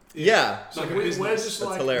it. Yeah. It's like a We're business. just That's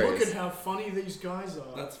like, hilarious. look at how funny these guys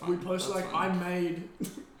are. That's fine. We post That's like, fine. I made, the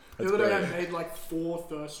That's other day I great. made like 4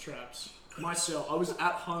 thirst traps myself. I was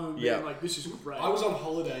at home Yeah. being like, this is great. I was on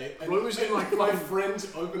holiday and Roy was in, like, my fucking- friends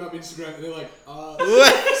open up Instagram and they're like,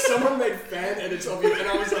 someone made fan edits of you, and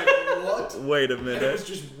I was like, what? Wait a And it was minute.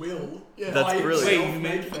 just Will. Yeah. That's by brilliant. himself Wait, you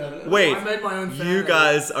made making fan it. Wait, I made my own fan you edit.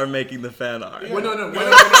 guys are making the fan art. Wait, no,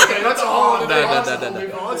 okay, that's a whole other No, thing. no, That's no, a no, whole no.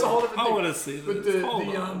 different- oh, that's a whole different I thing. want to see this. But the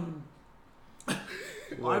Hold on.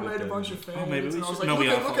 I made a bunch of fan Oh, maybe edits we and I was should- like, no, we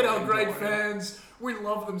are look at our following, great don't worry. fans. We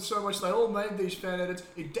love them so much. They all made these fan edits.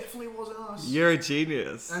 It definitely wasn't us. You're a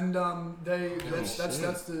genius. And they're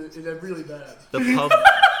really bad. The pub.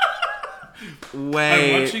 I'm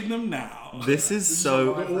Wait. watching them now. This is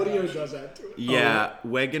so. so- The audio does that to it. Yeah,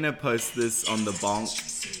 we're gonna post this on the bonk.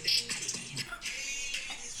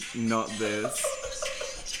 Not this.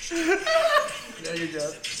 There you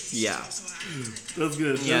go. Yeah. That's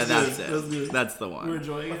good. Yeah, that's good. it. That's good. That's the We're one.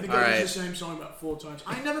 enjoying I it. think All I right. used the same song about 4 times.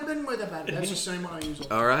 I never been with a bad. That's the same one I use.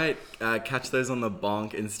 All right, catch those on the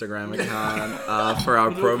bonk Instagram account for our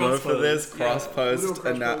We'll do a promo for this cross-post. cross post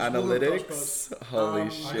We'll do a cross-post. analytics. Holy I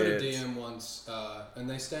got a shit! DM once, and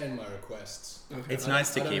they stay in my requests. Okay. It's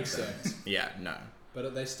nice to I don't keep them. accept, Yeah, no,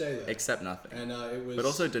 but they stay there. accept nothing, And it was. but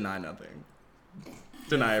also deny nothing.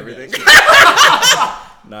 Deny everything.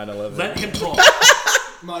 9/11. Let him talk.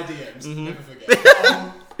 my DMs. Mm-hmm. Never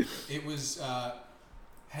forget. It was,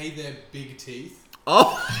 hey there, big teeth.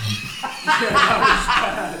 Oh,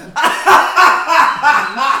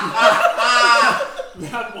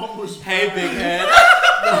 That one was. hey, big head.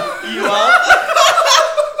 You up?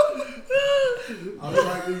 I was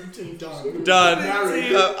like, done. Done.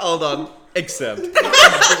 Married. Hold on. Accept.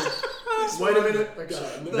 Wait a minute.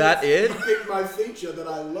 Okay. That it? My feature that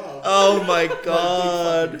I love. Oh my My big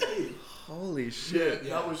god. fucking teeth. Holy Yeah, shit.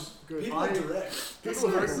 that was good. People are direct. People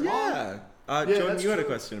are very Yeah. Jordan, that's you had a true.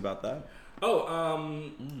 question about that.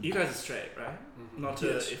 You guys are straight, right? Not to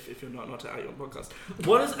Yes. if you're not to out your podcast.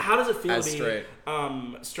 How does it feel As to be straight.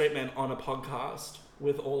 straight men on a podcast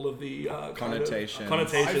with all of the Connotations.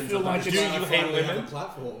 connotations? I feel like do it's- you I hate finally have a women?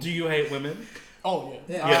 platform. Do you hate women? Oh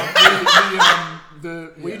yeah. Yeah.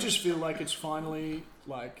 We Yeah. just feel like it's finally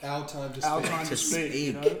like Our time to our speak. time to speak.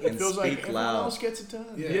 You know? speak It and feels like speak everyone loud. else gets a turn.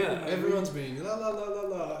 Yeah. Everyone's being la la la la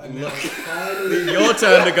la, and now finally Your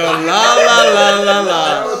turn to go la la la la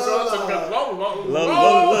la. Now it's our turn to go, La, la,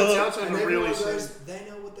 la. It's our turn and to really everyone sing. goes, they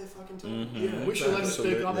know what they're fucking talking about. Yeah, we should let them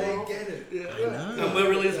speak up. They get it. Yeah. And we're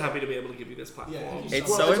really just happy to be able to give you this platform. Yeah. It's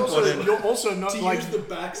Well, so important. Also, you're also not To like use the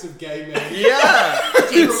backs of gay men. Yeah. To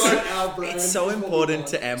It's, promote our brand. it's so is what we important want.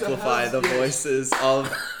 to amplify have- the yes. voices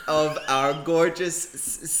of our gorgeous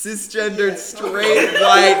cisgendered straight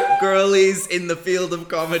white girlies in the field of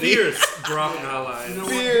comedy. Fierce Brock allies. you know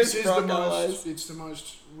what, Fierce this is rock the allies. most. It's the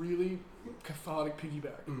most really cathartic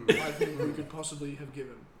piggyback I think we could possibly have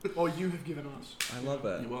given, or you have given us. I love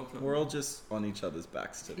it. You're welcome. We're all just on each other's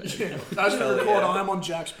backs today. Yeah. As we Hell record, yeah. I'm on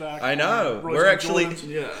Jack's back. I know. Roy's We're on actually Jordan's.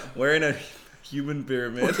 Yeah. we're in a human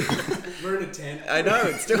pyramid. We're in a tent. I know.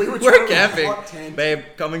 It's still, We were we're trying to camping, hot tent. babe.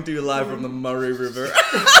 Coming to you live from the Murray River.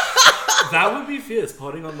 That would be fierce,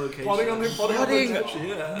 potting on location. Potting on Potting. location.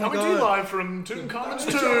 Yeah. Coming to you God. live from Tutankhamun's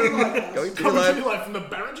tomb. Going to you Coming to you live live from the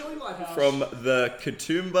Barrenjoey Lighthouse. from the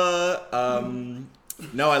Katoomba.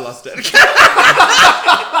 No, I lost it.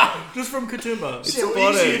 Just from Katoomba. See how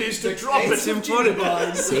important. easy it is to drop It's it.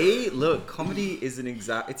 important. See, look, comedy is an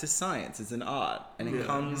it's a science, it's an art, and it Yeah.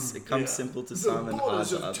 comes Yeah. simple to The some and hard borders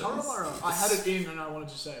to of others. Taramara. I had it in and I wanted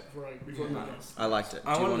to say it before we Nice. I liked it.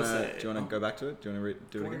 I Do you wanted to wanna say- do you wanna go back to it? Do you wanna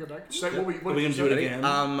do it Want to again? go back? Say what Are we gonna do it say? again?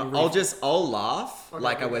 I'll laugh Okay,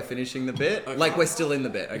 like okay. we're finishing the bit, Okay. like we're still in the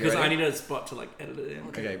bit. Okay, Because I ready? need a spot to like edit it in.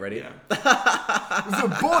 Okay, ready? Yeah.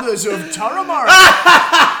 The borders of Taramara.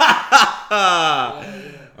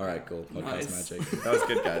 All right, cool. Podcast Nice. magic. That was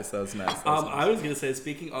good, guys. That was nice. That was I was gonna say,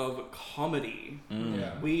 speaking of comedy,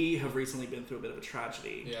 Yeah. we have recently been through a bit of a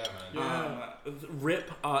tragedy. Yeah, man. RIP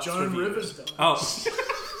Arts Joan Review. Rivers died. Oh,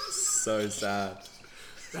 so sad.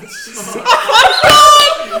 Like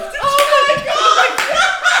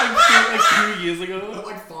 2 years ago.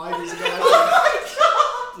 Like 5 years ago.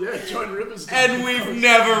 Yeah, Joan Rivers. And we've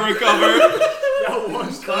never recovered. That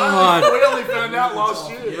was God. We only found out last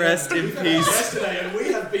year. Rest in peace. Yesterday, and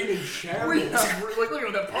we have been in shambles. We have like look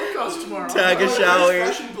at that podcast tomorrow. Tagashowie.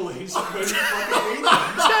 Fashion police when you fucking meet them.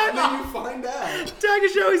 And then you find out.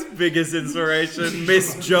 Tagashowie's biggest inspiration,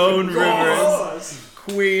 Miss Joan Rivers,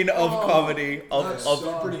 queen of comedy, That's of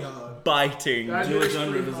so pretty hard. biting. That Do a is John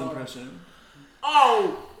pretty Rivers hard. impression.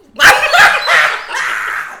 Oh!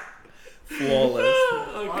 Flawless.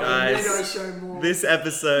 I gotta Guys, say more. this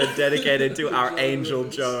episode dedicated to our angel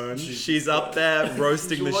Joan. She's up there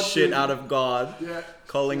roasting the shit out of God, Yeah.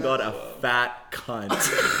 calling God a fat cunt.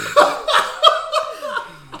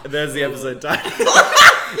 There's the episode title.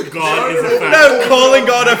 God is a fan. No, calling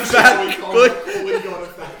God a fat We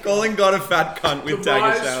calling God a fat cunt with the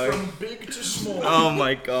rise Tagashowie. from big to small. Oh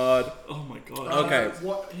my god. Oh my god. Okay.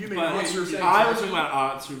 What you mean? But Arts review? I was talking about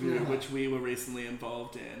arts review, which we were recently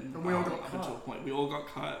involved in. And we all got up cut. until a point. We all got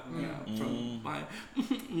cut from my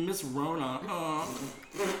Miss Rona.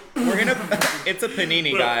 We're gonna. It's a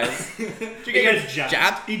panini, guys. Did you He get gets your jabbed.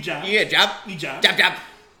 jab? He jabbed. You get jab? He jabbed. Jab, jab,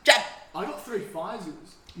 jab. I got 3 Pfizers.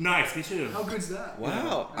 Nice, me too. How good's that?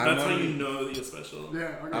 Wow. That's how you know that you're special.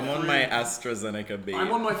 Yeah, I got I'm on 3. my AstraZeneca beat. I'm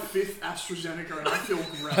on my 5th AstraZeneca and I feel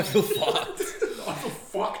great. I feel fucked. I feel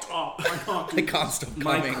fucked up. I can't do I can't stop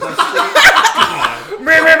My coming. question.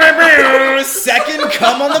 Second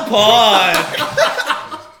come on the pod.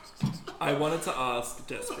 I wanted to ask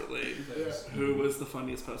desperately who was the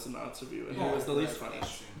funniest person in arts review and who was the least funny.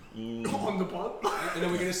 on the pod. And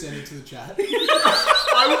then we're going to send it to the chat.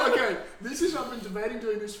 Okay, this is I've been debating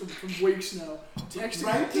doing this for weeks now. Texting.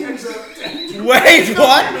 Wait,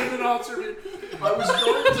 what? An arts review. I was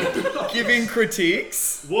going to. Giving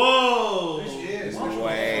critiques? Whoa!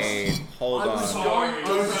 Wait, hold I was on. going.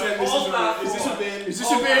 Is this a bin? Is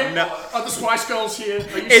this a bit? No. Are the Spice Girls here? Are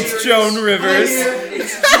you It's serious? Joan Rivers.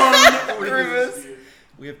 It's Joan Rivers.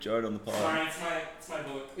 We have Joan on the pod. Sorry, it's my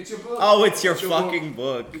book. It's your book. Oh, it's your It's your fucking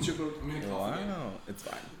book. It's your book. Wow, it's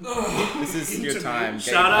fine. This is your time. Get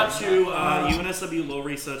Shout your out time. to UNSW law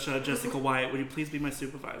researcher Jessica White. Would you please be my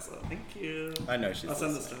supervisor? Thank you. I know she's. I'll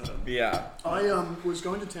send this to her. Yeah. I was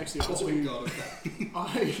going to text the arts review.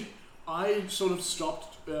 I sort of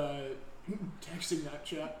stopped texting that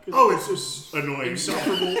chat because it's just Annoying.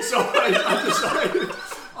 insufferable. So I decided.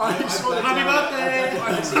 I sort of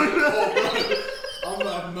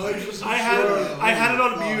I had it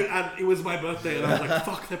on mute and it was my birthday and I was like,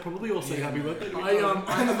 fuck, they're probably all saying happy birthday.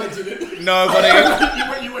 Nobody.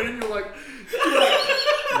 You went in, you were like,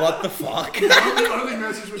 What the fuck? the only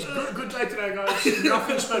message was good day today, guys.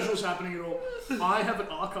 Nothing special is happening at all. I have it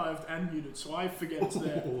archived and muted, so I forget it's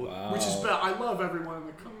there, which is bad. I love everyone in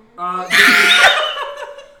the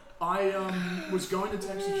I was going to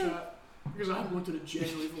text the chat because I haven't looked at it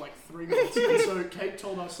genuinely for like 3 minutes, and so Kate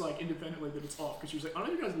told us like independently that it's off because she was like, I don't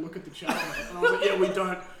know if you guys look at the chat or not, and I was like, yeah, we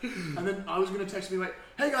don't. And then I was gonna text me like,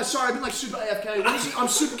 hey guys, sorry, I've been like super AFK. I'm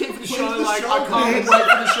super keen for the show. Like I can't wait for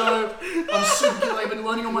the show. I'm super keen. Like, I've been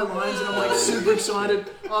learning all my lines and I'm like super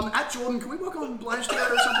excited. At Jordan, can we work on Blanche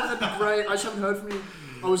together or something? That'd be great. I just haven't heard from you.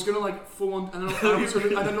 I was gonna like full on, and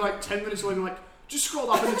then like 10 minutes later, like. Just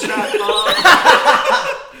scroll up in the chat.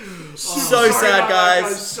 So sad,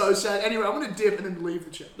 guys. So sad. Anyway, I'm gonna dip and then leave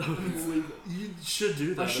the chat. You should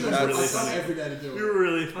do that. I should. That's I really should. funny. every day to do it. You're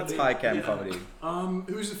really funny. That's high cam comedy.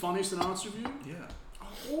 Who's the funniest in arts review? Yeah.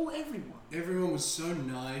 Everyone. Everyone was so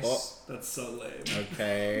nice. Oh. That's so lame.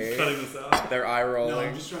 Okay. Cutting this out. They're eye No, I'm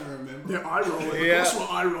rolling. just trying to remember. They're eye rolling. Yeah. Of course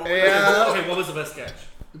we're eye rolling. Yeah. Okay, what was the best sketch?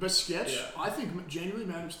 The best sketch? Yeah. I think genuinely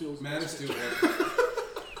Man of Steel is the Man of best Steel. sketch.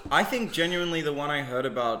 I think genuinely the one I heard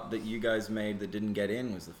about that you guys made that didn't get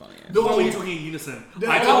in was the funniest. The one where you're talking in unison. That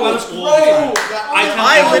I talk was about it all the time.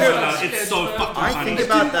 I literally- It's so fucking I funny. think It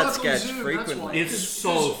about didn't that work on sketch Zoom, that's frequently. why. It's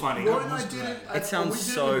so funny. Roy and I did it. It sounds we did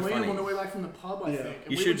so it in Liam funny. on the way back from the pub, I think. And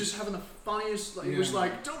You we should- were just having the funniest. Like, It Yeah. was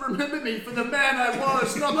like, don't remember me for the man I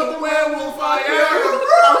was, not the werewolf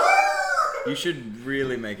I You should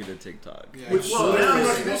really make it a TikTok. Yeah, am. Which, it's well, so now,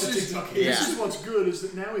 hilarious. this What is the TikTok Yeah. this is what's good is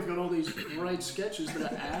that now we've got all these great sketches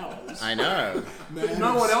that are ours. I know. that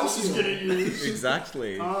no one else is gonna use.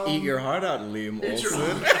 Exactly. Eat your heart out, Liam Eat your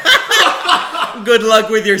Olsen. Good luck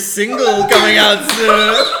with your single coming out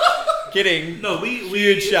soon. Kidding. No, we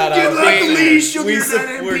Huge shout out. Good luck, Lee Sugar We Dad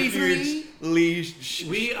support MP3. huge Lee.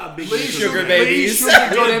 we are big Lee Sugar babies. Lee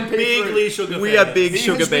Sugar We're MP3. big Lee Sugar We fans. are big He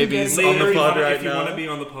sugar has been babies getting on the Larry, pod right if you want to now. be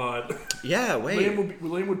on the pod. Yeah, wait.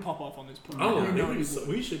 Liam would pop off on this point. Oh, You know maybe he so. would.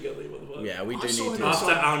 We should get Liam on the phone. Yeah, we do I saw need him to.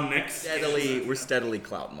 After our next We're steadily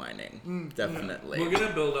clout mining. Definitely. We're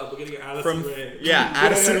gonna build up. We're gonna get Addison Rae.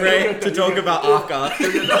 Addison Rae to talk about Arca.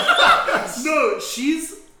 No,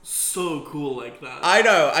 she's so cool like that. I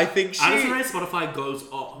know. I think she. Addison Rae Spotify goes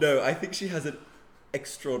off. No, I think she has an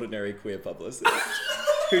extraordinary queer publicist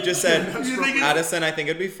who just said, Addison, I think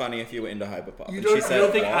it'd be funny if you were into hyperpop. You And don't, she said, you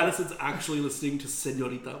don't think "Oh." Addison's actually listening to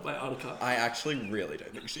Señorita by Arca? I actually really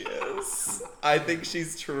don't think she is. I think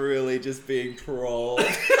she's truly just being trolled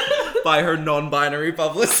by her non-binary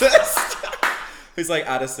publicist. Who's like,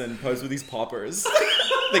 Addison, pose with these poppers.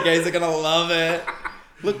 The gays are gonna love it.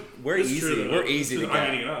 Look, we're It's easy. true, We're though. easy to It's true. I'm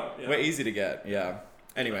get. eating it up, yeah. We're easy to get, yeah.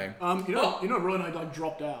 Anyway, You know, Roy and I like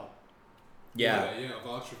dropped out. yeah. Yeah,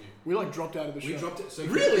 Vox review. We like dropped out of the show. We dropped it. So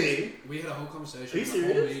Really? We had a whole conversation. Are you a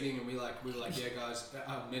whole serious? meeting, and we were like, yeah, guys,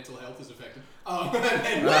 mental health is affected. When?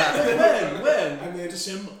 And then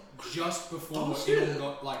December. just before Oh, it shit.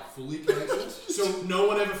 all got like fully cancelled, so no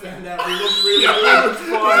one ever found out. We looked really Yeah, good. it's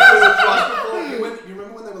fine. You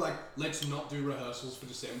remember when they were like, let's not do rehearsals for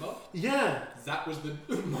December? Yeah. That was the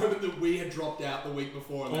moment that we had dropped out the week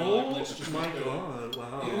before, and they were Oh like, let's just my not do it. god!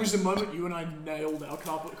 Wow. It was the moment you and I nailed our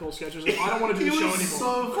carpet call sketches. I don't want to do It the show was anymore.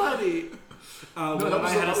 so funny. No, When that I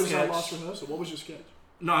was, had that a was our sketch. last rehearsal. What was your sketch?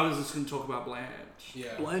 No, I was just going to talk about Blanche.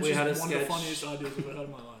 Yeah. Blanche We is had a one of the sketch. funniest ideas I've ever had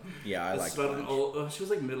in my life. Yeah, I It's like about an that. old. She was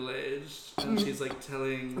like middle aged, and she's like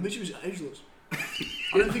telling. I think she was ageless. I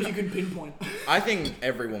don't think you can pinpoint. I think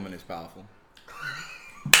every woman is powerful.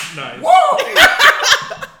 Nice.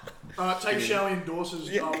 Tagashowie endorses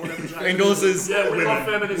whatever. Jack Endorses Yeah, we love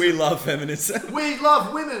women. feminism. We love feminism. We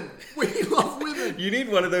love women. We love women. You need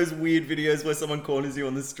one of those weird videos where someone corners you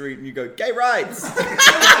on the street and you go, gay rights! I've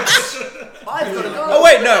got to go. Oh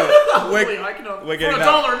wait, no! We're getting for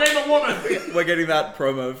that. $1, name a woman. We're getting that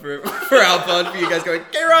promo for our pod for you guys going,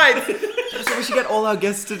 gay rights! That's what we should get all our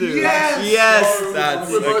guests to do. Yes! So that's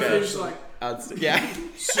We're both okay. just like Yeah.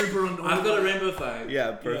 super annoying. I've got a rainbow flag.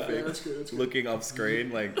 Yeah, perfect. Yeah, that's good. That's good. Looking off screen,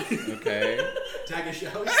 like, okay.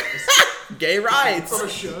 Tagashowie. Gay rights! It's on a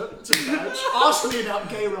shirt. It's a badge. Ask me about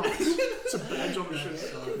gay rights. It's a badge on a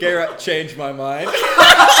shirt. Gay rights, change my mind.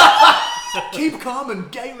 Keep calm and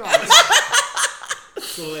gay rights.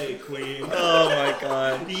 Slay queen. Oh my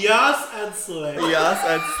god. Yes and slay. Yes,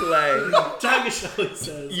 and slay. Tagashowie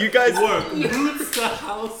says. You guys Work. Boots the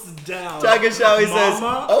house down. Tagashowie says,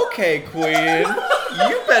 Mama. okay, queen,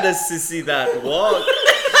 you better sissy that walk.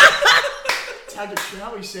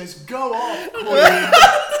 Tagashowie says, go off, queen.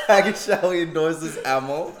 Tagashowie endorses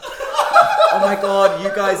Amel. Oh my god, you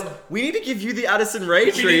guys, we need to give you the Addison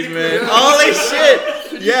Rae treatment. Holy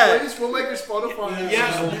shit. Yeah. Please, we'll make a Spotify.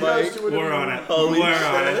 Yeah. You guys do We're on it. Holy We're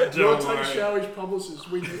on it. You're Don't worry. Tagashowie's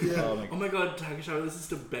publicist. We yeah. Oh my god, Tagashowie, this is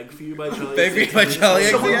to Beg For You by Charlie. Beg For You by Charlie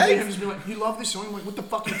Someone XCX? DMs me like, you love this song? I'm like, what the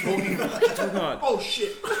fuck are you talking about? Oh god. Oh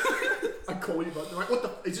shit. I call you, but they're like, what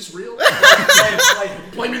the? Is this real?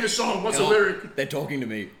 Play me the song. What's the lyric? They're talking to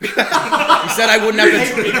me. You said I wouldn't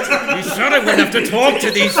have to. You said I wouldn't have to talk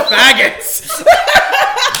to these faggots.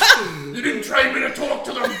 You didn't train me to talk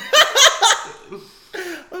to them.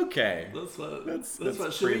 Okay. That's fun. That's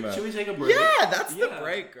fun. primo. Should we take a break? Yeah, that's the Yeah.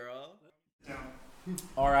 break, girl.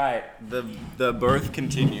 All right, the birth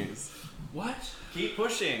continues. What? Keep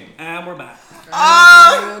pushing. And we're back.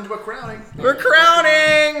 And we're crowning. We're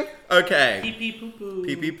crowning. Okay. Pee pee poo poo.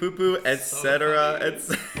 Pee pee poo poo, etc.,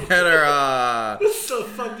 etc. So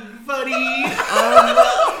fucking funny.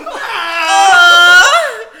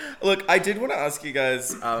 Look, I did want to ask you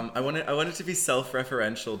guys. I wanted to be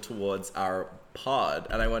self-referential towards our pod,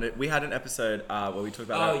 and we had an episode where we talked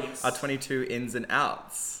about our 22 ins and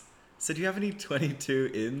outs. So do you have any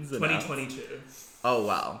 22 ins and outs? 2022. Oh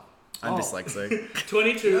wow, I'm dyslexic.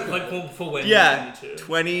 22, like for when? Yeah, 22.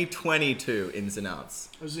 2022 ins and outs.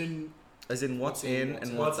 As in, What's in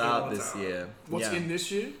and what's what's in, out what's this out. year. what's Yeah. in this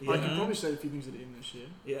year? Yeah. I can probably say a few things that are in this year.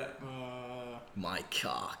 Yeah. My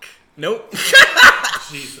cock. Nope.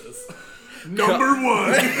 Jesus. Number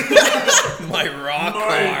one. My rock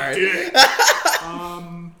My hard. dick.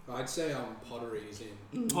 I'd say pottery is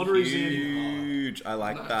in. Pottery's in. Huge. I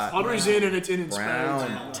like that. Pottery's in and it's in spades.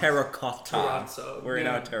 Brown. Terracotta. Terrazzo. We're in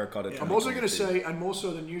our terracotta. I'm also going to say, and more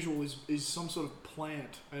so than usual, is some sort of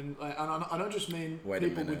plant. And I don't just mean Wait a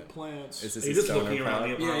people minute. with plants. Is this Are you a just stoner looking around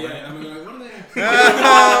the pod? apartment? Yeah. I mean, like, what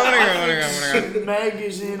are they? Meg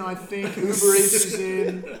is in, I think. Uber Eats is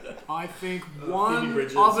in. I think one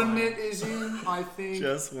Bridges, oven mitt is in. I think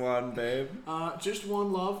Just one, babe. just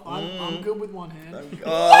one love. I'm good with one hand.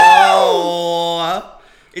 Oh.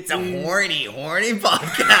 It's a horny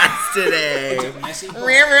podcast today. Messy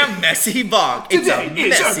bonk. Messy bonk. It's a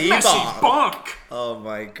messy bonk. Oh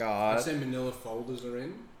my I god. say manila folders are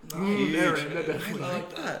in. They're I definitely.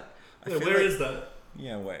 like that. I Wait, feel where like- is that?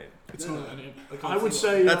 Yeah, wait. It's not an in. I can't I would see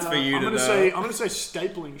say That's for you I'm to gonna know. say I'm gonna say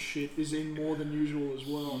stapling shit is in more than usual as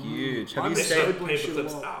well. Huge. Have I'm you Paper stapled? stapling paper shit a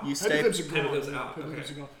clips lot. out. You Paper sta- clips are Paper gone. clips yeah, out, paper okay.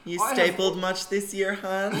 clips are gone. You I have- stapled much this year,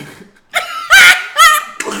 hun?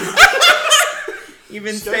 You've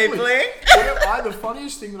been stapling? The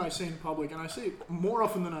funniest thing that I see in public, and I see it more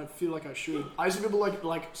often than I feel like I should, I see people like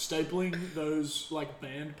stapling those like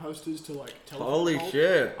band posters to like telephone Holy poles.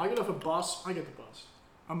 shit. I get off a bus, I get the bus.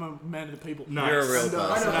 I'm a man of the people. Nice. You're a real And, I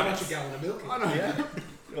boss. know how much a gallon of milk is. I know. Yeah.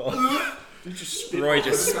 You just spit. Roy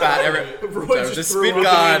just spat Roy just threw spit up.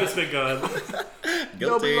 God. It's been gone. No, but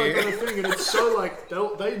Guilty. like kind of thing, and it's so like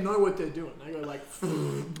they know what they're doing. They go like, I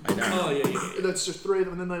know. Oh yeah. that's just three of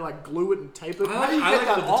them, and then they like glue it and tape it. I How do you like get it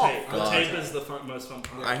that with the off? tape. The God. tape is the most fun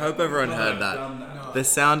part. I hope everyone I've heard that. done that. No. The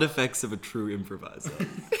sound effects of a true improviser.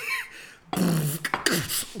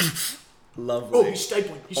 Lovely. Oh, he's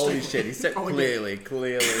stapling. He's Holy stapling. shit, he said Oh, clearly. That's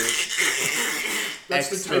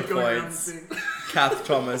the Extra tape going around the points. thing. Kath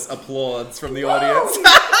Thomas applauds from the audience.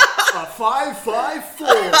 5, 5, 4.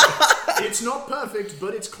 It's not perfect,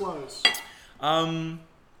 but it's close. Nice.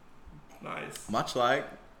 Much like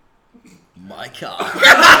my car.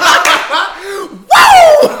 Woo!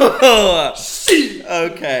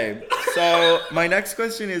 Okay, so my next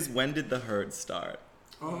question is, when did the hurt start?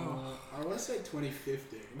 I want to say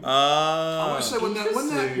 2015. I Oh, want to say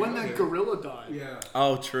when that Okay. gorilla died. Yeah.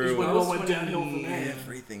 oh, Is true. when That it all was went downhill from there.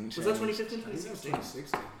 Everything changed. Was that 2015? I think that was 2016?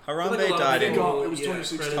 2016. Harambe died in. God, it was Yeah,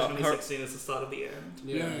 2016. credit 2016 is the start of the end.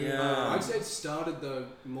 Yeah. I'd say it started though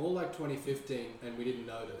more like 2015 and we didn't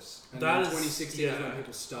notice. And That then is- 2016 is when yeah.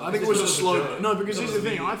 people started. I think it was a Because it slow was a burn. joke. No, because It here's was the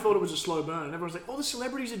thing. a I thought it was a slow burn, and everyone's like, "Oh, the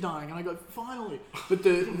celebrities are dying," and I go, "Finally!" But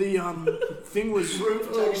the thing was room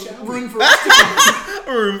for Tagashowie. room for us. To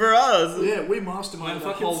Room for us. yeah, we masterminded that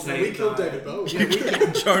fucking whole snake. thing. We killed David Bowie. Yeah, we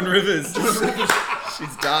did. Joan Rivers.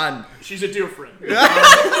 She's done. She's a dear friend.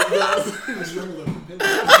 I was younger than him. She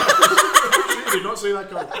did not see that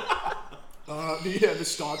coming. The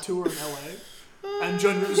Star Tour in LA, and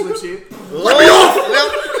Joan Rivers lives here.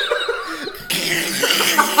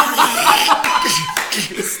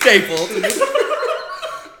 Stapled.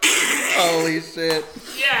 Holy shit.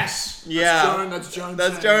 Yes. Yeah. That's Joan.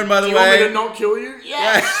 That's saying, Joan, by the Do you want me way. to not kill you?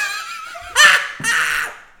 Yes.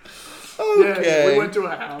 Okay. Yeah, we went to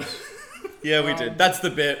a house. Yeah, we did. That's the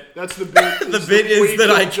bit. That's the bit. The is bit we is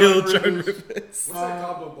that I killed killed Joan Rivers. Rivers. What's that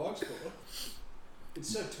cardboard box for? It's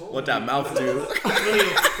so tall. What that mouth do? None of your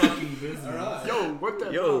fucking business. Alright. Yo, what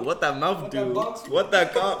the? Yo, what that mouth What do? that box for? What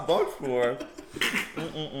that box for?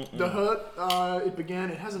 The hurt. It began.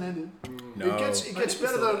 It hasn't ended. No. It gets I better think we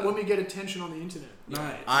saw though that. when we get attention on the internet.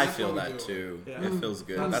 Nice. I That's feel what we that do. too. Yeah. It feels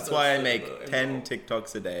good. That's That's the why I shit make that 10 involved.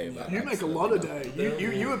 TikToks a day. About You that make a stuff. lot a day.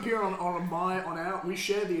 You appear on our. We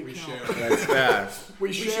share the We account. share. That's fair.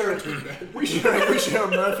 We share share a it. twin bed. We share a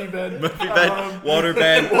Murphy bed. Murphy bed, Um, water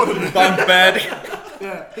bed, bunk bed,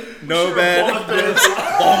 Yeah. no share a bed, bunk bed.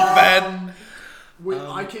 bunk bed.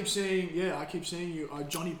 I keep seeing you.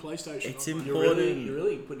 Johnny PlayStation. It's I'm like, important. You're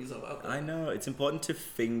really putting yourself out there. I know. It's important to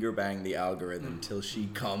finger bang the algorithm till she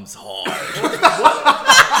comes hard.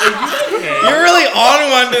 Okay. You're really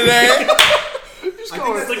on one today. just I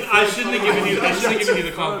go- think It's like I shouldn't have given you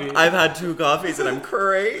the coffee. I've had 2 coffees and I'm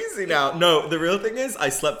crazy now. No, the real thing is I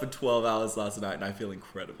slept for 12 hours last night and I feel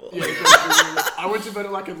incredible. Yeah, I went to bed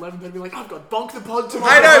at like 11 and be like, I've got Bonk the Pod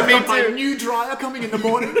tomorrow. I know, I've me got my too. new dryer coming in the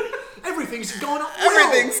morning. Everything's going up well.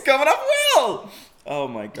 Everything's coming up well. Oh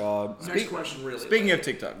my god. Next question. Really. Speaking of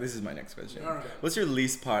TikTok, this is my next question. Alright. What's your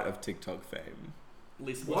least part of TikTok fame?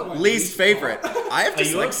 Least What? what? Least favorite. I have Are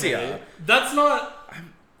you dyslexia. okay? That's not.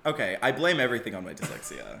 Okay, I blame everything on my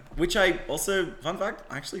dyslexia. Which I also, fun fact,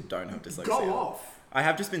 I actually don't have dyslexia. Go off. I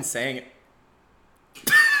have just been saying it.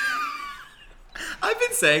 I've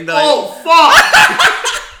been saying that Oh, fuck!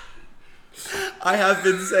 I have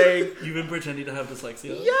been saying. You've been pretending to have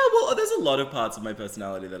dyslexia. Yeah, well, there's a lot of parts of my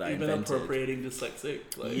personality that I You've been invented. appropriating dyslexic.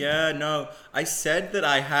 Like, Yeah, no. I said that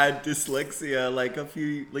I had dyslexia like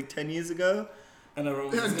 10 years ago. And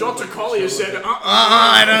everyone was And gonna, Dr. like, Collier show said, it.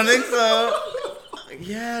 I don't think so.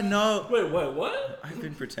 Yeah, no. Wait, what? I've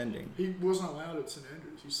been pretending. He wasn't allowed at St.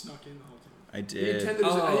 Andrews. He snuck in the whole time. I He did.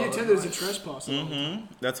 attended as a trespasser.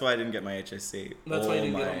 That's why I didn't get my HSC. That's why you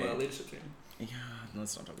didn't Or get on my- the leadership team. Yeah,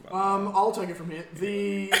 let's not talk about I'll take it from here.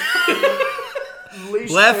 The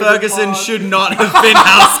least Blair favorite Ferguson part- should not have been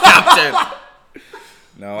house captain.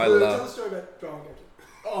 No, I Tell love. a story about drama captain.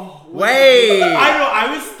 Oh, Wait. I know.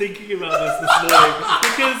 I was thinking about this morning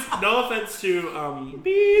because no offense to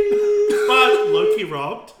beep, but Loki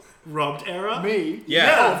robbed era. Me?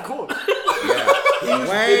 Yeah. Oh, of course.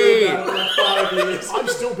 Wait. Like 5 years. I'm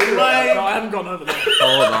still bitter about it. No, I haven't gotten over that.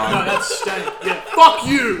 Hold on. No, that's stank. Yeah. Fuck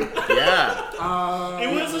you! Yeah.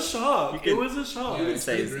 It was a shock. can- It was a shock. You can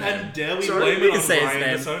say his name. And dare we Sorry, blame we it can on say his Ryan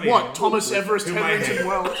name. Masoni? What? Thomas Everest Who I hate. Hetherington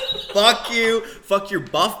Wells? Fuck you. Fuck your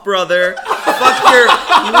buff brother. Fuck your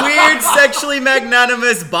weird sexually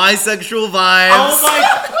magnanimous bisexual vibes. Oh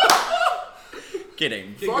my!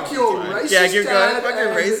 Kidding. Fuck your racist Yeah, keep going. dad. Fuck your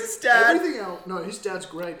and racist dad. Everything else. No, his dad's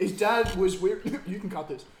great. His dad was weird. You can cut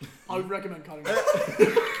this. I would recommend cutting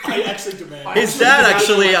it. I actually demand. His dad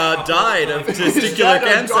actually died of His testicular dad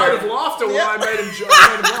cancer. died of laughter when I made him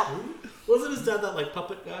up. Wasn't his dad that like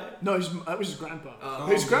puppet guy? No, that was his grandpa.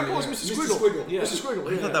 His grandpa was Mr. Squiggle. Squiggle. Yeah. Mr. Squiggle,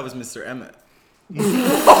 I yeah. thought that was Mr. Emmett.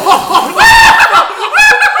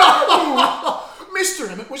 Mr.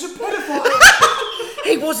 Emmett was a pedophile.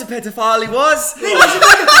 He was a pedophile, he was. He was a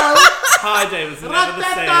pedophile. Hi, Dave. Is never the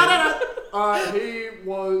same. He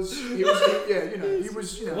was, yeah, he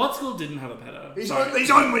was, What school didn't have a pedo? he's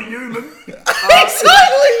only human.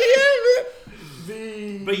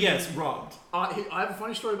 But yes, robbed. I have a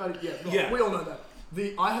funny story about it. Yeah, right, Yeah. we all know that.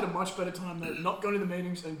 I had a much better time though, not going to the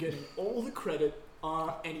meetings and getting all the credit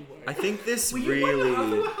anyway. I think this Were you really...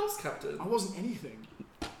 a house captain? I wasn't anything.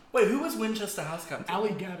 Wait, who was Winchester house captain? Ali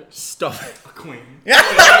Gaddis. Stop it. A queen.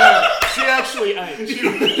 She actually ate.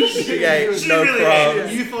 She ate She no really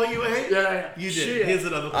crumbs. ate. You thought you ate? Yeah. You did. She ate. Here's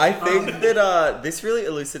another thing. I think that this really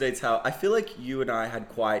elucidates how I feel like you and I had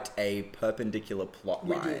quite a perpendicular plot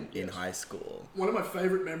We line did, in yes. high school. One of my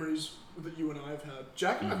favourite memories that you and I have had.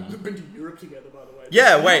 Jack and I have been to Europe together, by the way.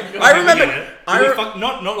 Yeah, wait. Yeah. I remember.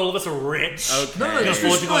 Not all of us are rich. Okay. No, Just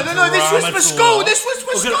this was, Portugal no, this was drama for school. school. This was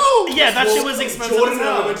for school. Yeah, that shit was expensive Jordan as and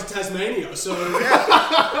I hell. went to Tasmania, so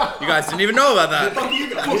You guys didn't even know about that. fuck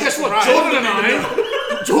you guys. Well, guess what? Right. Jordan and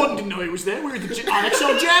I. Jordan didn't know he was there. We were at the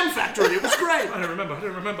IXL Jam Factory. It was great. I don't remember.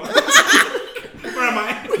 Where am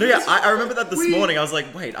I? No, yeah, I remember that this We- morning. I was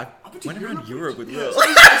like, wait, I been to went around Europe Europe with Will.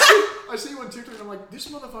 I see you on TikTok and I'm like, this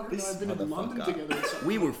motherfucker and I have been in London motherfucker. together. It's like,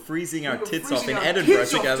 We were freezing our we were tits off freezing in our Edinburgh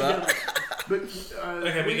tits off together. But,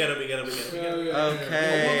 Okay, we get it.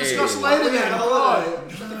 Okay. We'll discuss later then. Hello.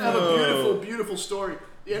 I have a beautiful, beautiful story.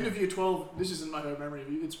 The end of year 12, this isn't my favorite memory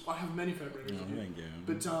of you. I have many favorite memories of you. Thank you.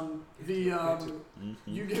 But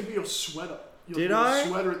you gave me your sweater. Did your I?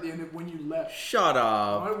 sweater at the end of when you left. Shut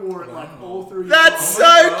up. I wore it like all through. That's your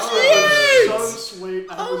so It cute. was so sweet.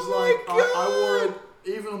 And Oh it was my like I wore it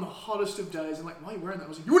even on the hottest of days. And like, why are you wearing that? I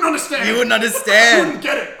was like, you wouldn't understand. You wouldn't You wouldn't understand.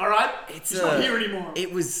 get it. All right. It's It's not here anymore.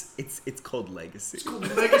 It's called legacy. It's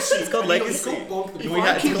called legacy. It's called legacy. It's called BONK the If We I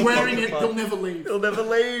had keep to wearing talk it, about- they'll never leave. It'll never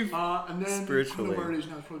leave. And then I Spiritually. don't know where it is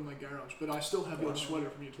now. It's probably in my garage, but I still have your sweater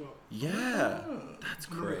from year 12. Yeah. That's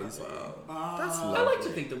crazy. That's I lovely. like to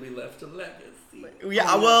think that we left a legacy.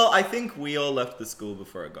 Yeah, well, I think we all left the school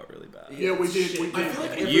before it got really bad. Yeah, we did. We I did. feel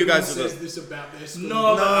like You everyone guys were says the- this about their school.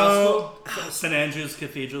 No, but our No. school, St Andrew's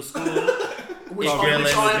Cathedral School. Which Oh, I am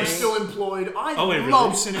really? still employed. I Oh, wait, really?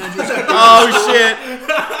 love St. Andrews. Oh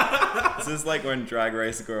shit! This is like when Drag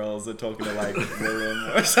Race girls are talking to like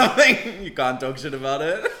William or something. You can't talk shit about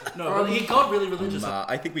it. No, but he got really religious.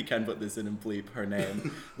 I think we can put this in and bleep her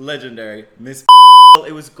name. Legendary Miss.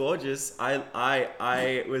 It was gorgeous. I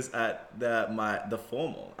was at the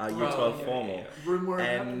formal, year 12 yeah, formal, yeah. Room where it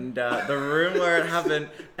happened. and the room where it happened,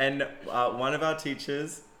 and one of our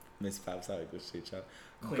teachers, Miss Fab's our English teacher,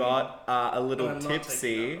 Queen. got a little I'm not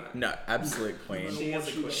tipsy. taking that back. No, absolute queen. She is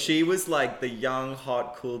a queen. She was like the young,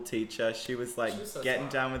 hot, cool teacher. She was like She's so getting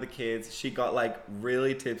smart. down with the kids. She got like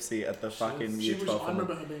really tipsy at the fucking She year was, 12 I formal.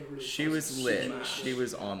 remember her being really She was lit. smashed. She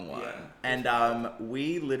was on one. Yeah. And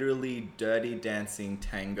we literally dirty dancing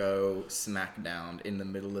tango smackdown in the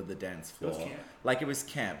middle of the dance It was floor. camp. Like it was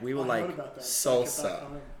camp. We were I like heard about that back at salsa. that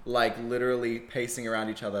time. Like literally pacing around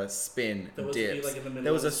each other, spin, There was dips. like in the middle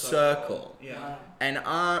There was of a the circle. Yeah. And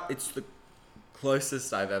it's the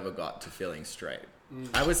closest I've ever got to feeling straight.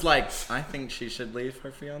 I was like, I think she should leave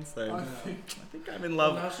her fiance. I think I'm in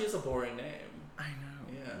Well, love. now she has a boring name. I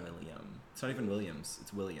know. Yeah. William. It's not even Williams.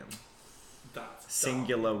 It's William. That's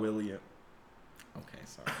Singular William. Okay,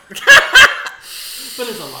 sorry. But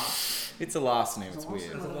it's a lot. It's a last name. It's I don't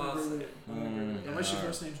weird. It's a agree lot. with it. I don't agree with it. Unless your yeah.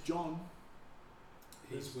 first name's John.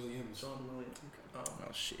 He's Williams. John Williams. Oh,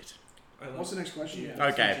 Oh shit. I love What's the next question? June. Yeah.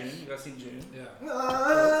 Okay. You guys seen June? Yeah.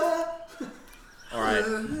 All right.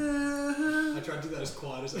 I tried to do that as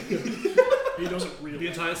quiet as I could. He doesn't really. The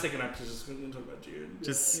entire second act is just going to talk about June.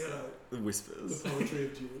 Just Yeah. the whispers. The poetry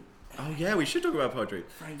of June. Oh yeah, we should talk about poetry.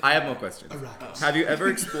 I have more questions. Have you ever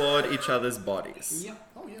explored each other's bodies? Yeah.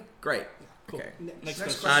 Oh yeah. Great. Cool. Okay. Next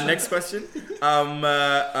Next question. Next question.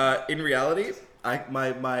 In reality,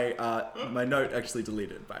 my note actually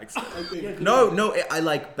deleted by accident. I think. No, I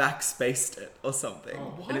like backspaced it or something,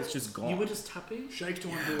 Oh, and it's just gone. You were just tapping? Shake to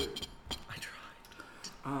undo it. I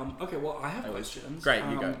tried. Okay, well, I have I was- questions. great,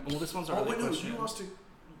 you go. Well, this one's a Oh early wait, no. question. You asked to,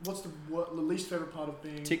 what's the least favorite part of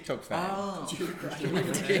being TikTok fan. Oh.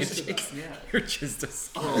 Jeez. Yeah. You're just a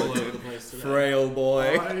All over the place today. frail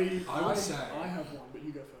boy. I would say- I have one, but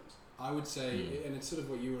you go first. I would say, and it's sort of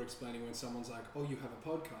what you were explaining when someone's like, "Oh, you have a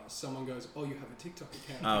podcast." Someone goes, "Oh, you have a TikTok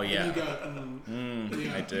account." Oh, yeah. And you go,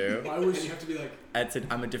 I do. I and you have to be like,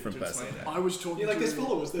 I'm a different person. I was talking. "You're like, to there's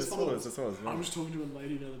followers, there's followers." I was talking to a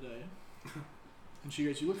lady the other day, and she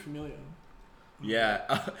goes, "You look familiar."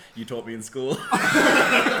 Yeah, you taught me in school.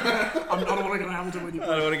 I don't want to go to Hamilton with you. I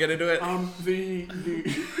don't want to get into it. Holy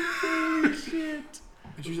shit!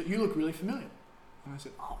 And she said, "You look really familiar," and I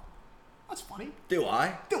said, "Oh, that's funny. Do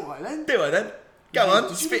I? Do I then?" Do I then? Go on,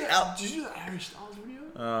 Did you spit do that- out. Did you do that Harry Styles video?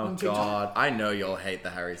 Oh on TikTok? God, I know you'll hate the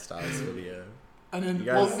Harry Styles video. And then, You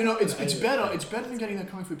guys- well, you know, it's better. It's better than getting the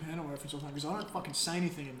Kung Fu Panda reference all the time because I don't fucking say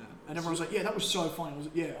anything in that. And everyone was like, "Yeah, that was so funny." I was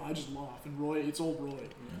like, "Yeah, I just laugh." And Roy, it's all Roy.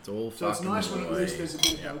 It's all So it's fucking nice when at Roy. least there's a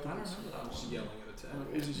bit of Yep. both. I don't remember that Just one. yelling at a table.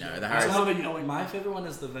 It's just- No, the it's Harry- another yelling. My favorite one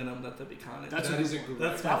is the Venom that they can't. That's That a is a good great.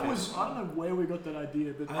 That's That my was favorite. I don't know where we got that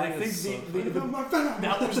idea, but I I think think it's the so funny.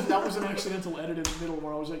 that was an accidental edit in the middle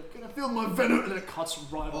where I was like, "Gonna feel my venom," and then it cuts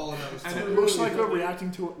right Oh, off. that was And totally it looks like we're funny.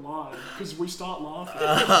 reacting to it live because we start laughing.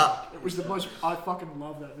 It was the most. I fucking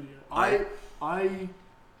love that video. I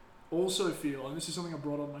also feel, and this is something I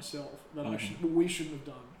brought on myself that we shouldn't have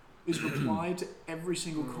done, is reply to every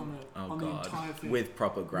single comment Oh on the God, entire thing with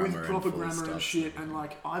proper grammar with proper and full grammar stop. and shit. And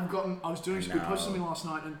like I was doing, we No. posted something last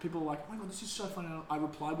night, and people were like, "Oh my god, this is so funny." And I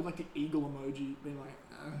replied with like the eagle emoji, being like,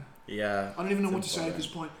 Yeah. I don't even know it's what to say at important.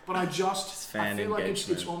 this point, but I It's fan I feel like it's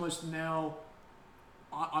engagement. almost now.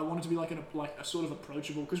 I want it to be like a sort of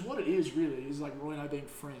approachable, because what it is really is like Roy and I being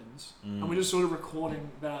friends, and we're just sort of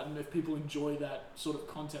recording that, and if people enjoy that sort of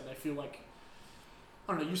content, they feel like,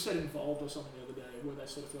 I don't know, you said involved or something the other day, where they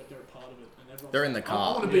sort of feel like they're a part of it, and everyone's They're like, in the I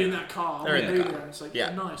car. want to be in that car. They're I in want the to be car. there. And it's like,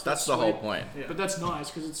 Yeah, nice. that's the whole sweet. point. Yeah. But that's nice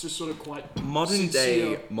because it's just sort of quite Modern day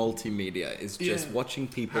sincere. multimedia is just Yeah. watching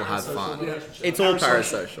people have Parasocial fun. relationship. It's all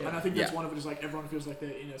Parasocial. parasocial. And I think that's Yeah. one of it is like everyone feels like they're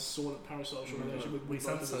in a sort of parasocial relationship with We both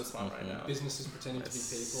sound of so us. smart right now. Businesses pretending to be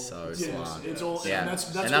people. So Yeah, smart. it's all, Yeah. and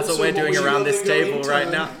that's And that's also what we're doing we around are this going table to.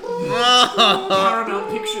 right now.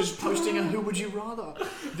 Paramount Pictures posting a Who Would You Rather.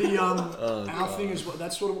 The our God. thing is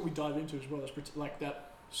that's sort of what we dive into as well. Is like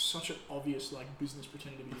that such an obvious like business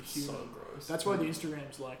pretending to be a human. So gross. That's why the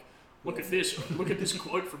Instagram's like, look at this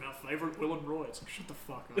quote from our favorite Will and Roy. It's like, shut the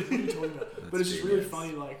fuck up. What are you talking about? But it's just really genius.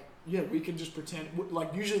 funny. Like, yeah, we can just pretend.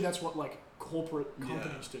 Like, usually that's what like corporate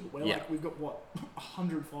companies do. Where Yeah. like we've got what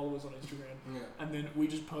 100 followers on Instagram, Yeah. and then we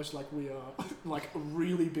just post like we are like a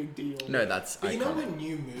really big deal. No, that's But you know iconic. when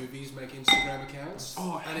new movies make Instagram accounts?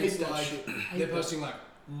 Oh, I and hate it's that like shit. I hate they're that. posting like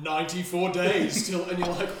 94 days still, and you're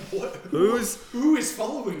like, what? Who Who is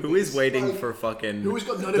following? Who is this? waiting Like, for fucking Who's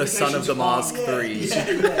got the Son of the notifications Mask on?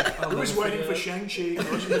 3? Who is waiting for Shang-Chi and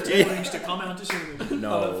Legend of Ten Rings to come out to see them? Oh, don't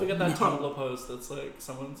No. forget that Tumblr post that's like,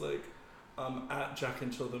 someone's like, at Jack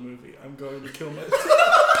and Jill the movie, I'm going to kill myself.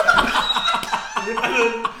 And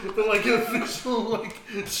then the like official like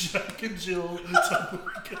Jack and Jill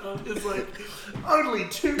Tumblr account is like, only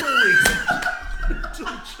 2 more weeks until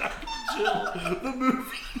Jack and Jill the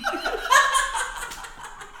movie.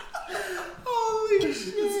 Holy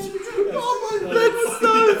shit. Oh my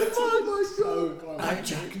That's so funny. At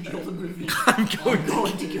Jack and Jill the movie. I'm I'm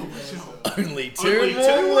going to kill myself. Only two Only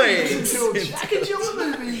more weeks. until Jack and Jill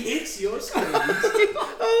the movie. It's your screen.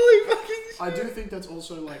 Holy fucking I do think that's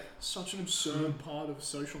also like such an absurd part of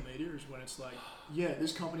social media is when it's like, yeah,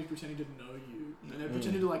 this company's pretending to know you, and they're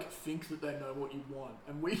pretending to like think that they know what you want,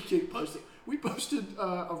 and we keep posting. We posted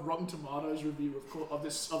a Rotten Tomatoes review of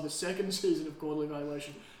the second season of Quarterly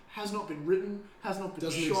Evaluation. Has not been written, has not been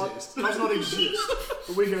Doesn't shot, exist. does not exist.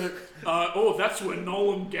 But we go, oh, that's where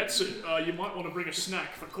Nolan gets it. You might want to bring a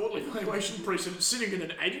snack for Quarterly Evaluation precedent, sitting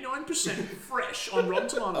at an 89% fresh on Rotten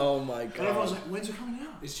Tomatoes. Oh my And everyone's god. like, when's it coming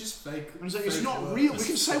out? It's just fake. And it's like, it's fake not words. real. We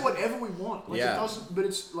can say whatever we want. Like, Yeah. it doesn't, but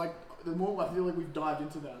it's like, the more I feel like we've dived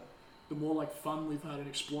into that, the more like fun we've had in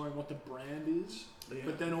exploring what the brand is. Yeah.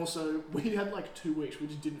 But then also, we had like 2 weeks, we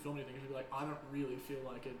just didn't film anything because we were like, I don't really feel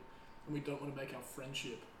like it, and we don't want to make our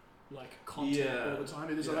friendship like content Yeah. all the time.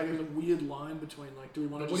 There's Yeah. like there's a weird line between like, do we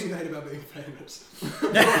want to What do just, you hate about being famous?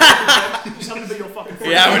 just having to be your fucking friend?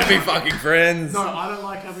 Yeah, I'm gonna be fucking friends. No, I don't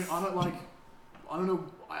like having. I don't know.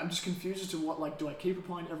 I'm just confused as to what, like, do I keep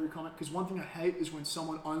replying to every comment? Because one thing I hate is when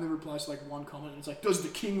someone only replies to, like, one comment and it's like, does the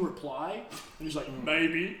king reply? And he's like,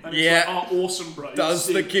 maybe. And it's like, oh, awesome, bro. Does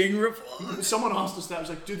the king reply? Someone asked us that. I was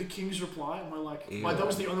like, do the kings reply? And we're like, that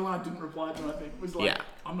was the only one I didn't reply to, I think. Was like,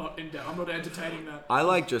 I'm not entertaining that. I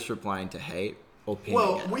like just replying to hate or pinning it.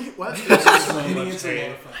 I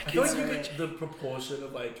feel like the proportion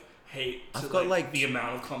of like hate to like the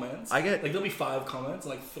amount of comments. I get like there'll be 5 comments,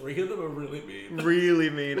 like 3 of them are really mean. Really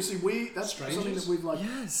mean. Well, see, that's something that we've like.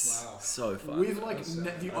 Yes. Wow. So fun. We've like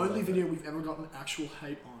the only video we've ever gotten actual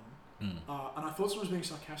hate on, and I thought someone was being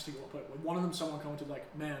sarcastic about it. When one of them, someone commented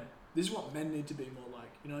like, "Man, this is what men need to be more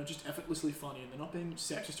like. You know, just effortlessly funny, and they're not being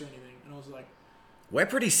sexist or anything." And I was like. We're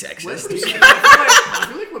pretty sexist. I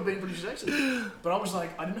feel like we're being pretty sexist. But I was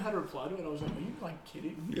like, I didn't know how to reply to it. I was like, are you like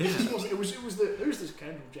kidding? Yeah. It was who's this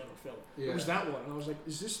came from General Phil? Yeah. It was that one. And I was like,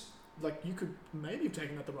 is this like you could maybe have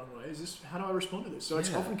taken that the wrong way? Is this how do I respond to this? So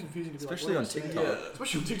it's often confusing to be especially like, on TikTok. Yeah.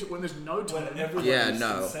 Especially on TikTok when there's no tone. Everyone is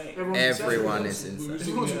insane. Everyone's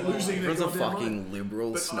losing. Everyone's a fucking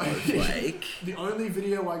liberal snowflake. The only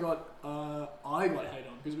video I got hate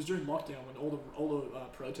on because it was during lockdown when all the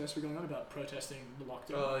protests were going on about protesting the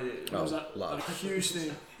lockdown. Oh yeah. It was like a huge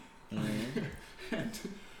thing. And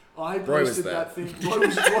I Roy posted that thing.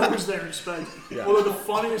 Roy was there in spades. Yeah. Although the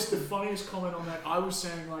funniest comment on that, I was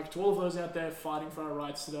saying like to all of those out there fighting for our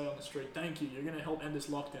rights today on the street, thank you. You're going to help end this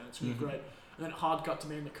lockdown. It's going to be great. And then hard cut to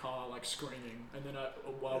me in the car, like screaming. And then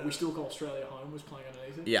We Still Call Australia Home was playing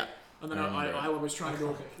underneath it. Yeah. And then I was trying to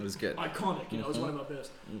go. It was good. Iconic, you know, it was one of my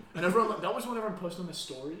best. And everyone, that was when everyone posted on their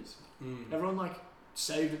stories. Everyone like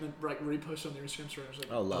saved it and like reposted on their Instagram story. I was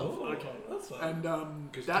like, oh, love. Okay, that's fine. And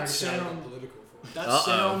that sound.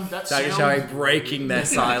 That Tagashowie breaking their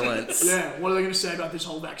silence. Yeah, what are they going to say about this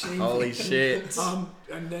whole vaccine? Holy shit.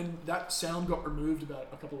 And then that sound got removed about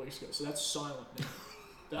a couple of weeks ago, so that's silent now.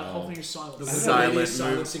 That whole thing is silent. Silent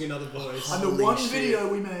silencing another voice. And the one video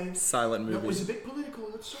we made silent movie that was a bit political,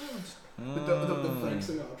 that's silenced. The Frank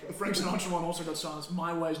Sinatra. The Frank Sinatra one also got silenced.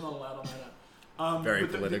 My Way's not allowed on that. Very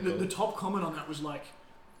but political. The top comment on that was like,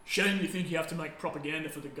 shame you think you have to make propaganda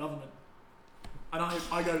for the government. And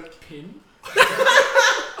I go, pin?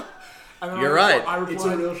 And you're right. I replied, it's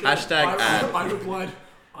a real show. Hashtag ad. I replied,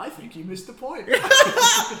 I think you missed the point.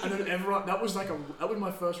 And then everyone, that was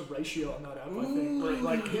my first ratio on that app, I think. Where,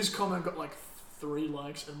 like his comment got like 3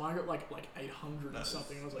 likes and mine got like 800 or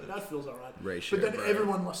something. I was like, that feels alright. Ratio, but then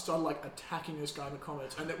everyone started like attacking this guy in the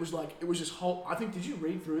comments, and it was this whole. I think, did you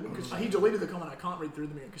read through them? Because he deleted the comment. I can't read through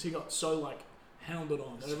them again because he got so like hounded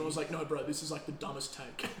on. And everyone was like, no, bro, this is like the dumbest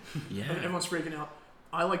take. Yeah. And everyone's freaking out.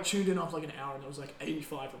 I like tuned in after like an hour and there was like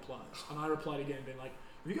 85 replies, and I replied again, being like,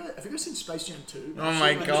 have you guys seen Space Jam 2? Oh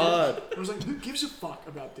my god. I was like, who gives a fuck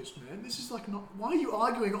about this, man? This is like not. Why are you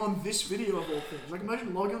arguing on this video of all things? Like,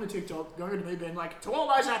 imagine logging on to TikTok, going to me, being like, to all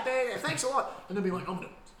those out there, thanks a lot, and then being like, I'm gonna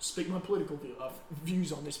speak my political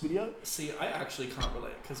views on this video. See, I actually can't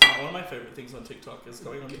relate because one of my favorite things on TikTok is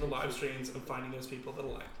going onto the live streams and finding those people that are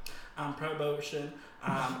like, I'm pro-abortion,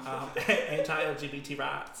 anti-LGBT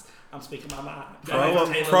rights. I'm speaking my mind.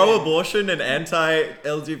 Pro-abortion and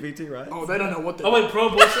anti-LGBT rights? Oh, they don't know what they're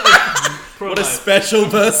pro-abortion. What a special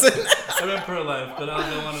person. I meant pro-life, but I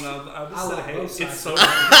don't want to know. I just said hate. It's so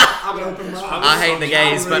I hate the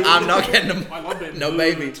gays, but I'm not getting them. I love it. No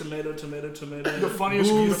baby. Tomato. The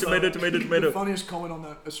funniest tomato. The funniest comment on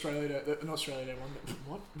that Australia Day, not Australia Day one.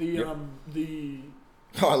 What? The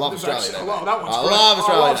Oh, I love Australia Day. I love that one. I love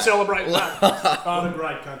Australia I love Day. celebrating that. What a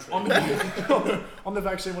great country. On the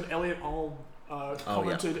vaccine, when Elliot Olm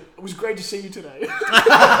commented, it was great to see you today.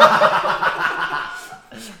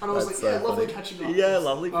 And I was That's like, yeah, so lovely funny. catching up. Yeah,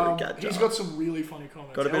 lovely catch He's up. got some really funny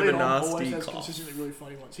comments. Got a bit Elliot of a Olm nasty always has cough. consistently really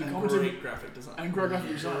funny ones. He and commented great graphic design. and graphic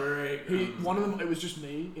design. One of them, it was just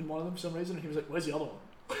me in one of them for some reason, and he was like, "Where's the other one?"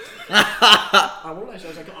 What did I say? I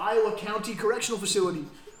was like, Iowa County Correctional Facility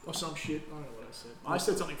or some shit. I don't know what I said. I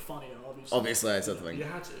said something funnier, obviously. Obviously, I said something You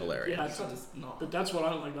had to. hilarious. Yeah, but that's what I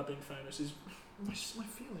don't like about being famous is my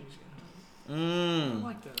feelings. I don't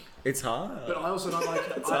like that. It's hard. But I also don't like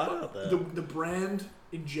It's hard out there. the brand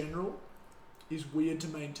in general is weird to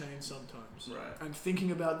maintain sometimes. Right. And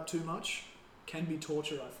thinking about it too much can be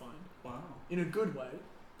torture, I find. Wow. In a good way.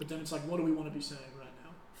 But then it's like, what do we want to be saying right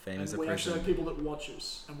now? Fame and is a we actually have prison. people that watch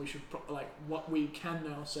us, and we should what we can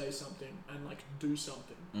now say something and like do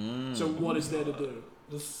something. So what is there to do?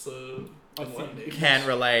 This I think Can't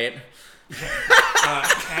relate.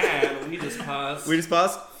 can we just passed? We just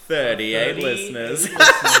passed 38 listeners.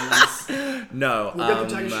 No. We'll get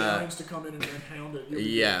the Tagashowians to come in and hound it.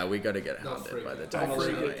 Yeah, we got to get Not hounded by the They'll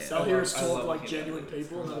freak it. Tagashowie. They'll hear us I talk love like looking at genuine them.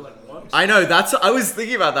 people, and they're like, what? I know, I was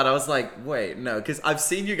thinking about that. I was like, wait, no, because I've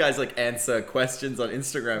seen you guys like answer questions on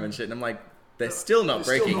Instagram and shit, and I'm like, they're still not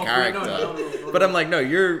They're still breaking not- character. no. But I'm like, no,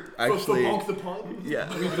 you're For actually. Bonk the Pod? Yeah.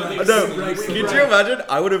 Break No, break could the you break. imagine?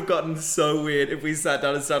 I would have gotten so weird if we sat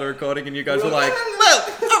down and started recording and you guys were like,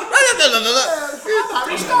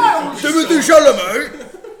 Harry Styles! Timothy Chalamet.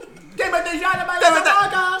 Timothy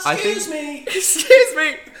Chalamet! I think- Excuse me. Excuse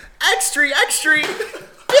me. Extra.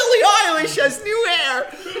 Billie Eilish has new hair.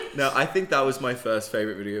 No, I think that was my first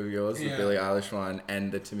favorite video of yours, the Yeah. Billie Eilish one and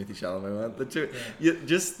the Timothy Chalamet one. The two, you,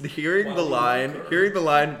 just hearing the line,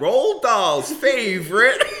 Roald Dahl's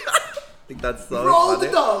favorite. I think that's so Roald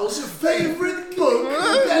funny. Dahl's favorite book,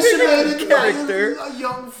 Favorite decimated character. by a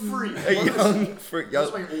young freak. A young freak.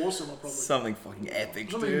 That's something awesome, probably. Something fucking epic,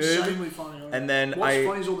 Something dude. insanely funny. And then What's I-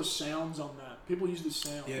 funny is all the sounds on that. People use the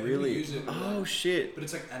sound. Yeah. Really? Use it, Oh shit. But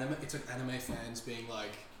it's like anime fans being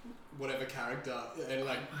like whatever character and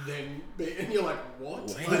like them and you're like what?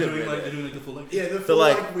 Wait They're a doing like minute. the full like Yeah, the So, full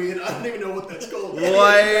like- like weird. I don't even know what that's called.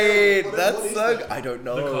 Wait, What that's is so. that? I don't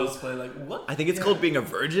the know. cosplay. Like what? I think it's called being a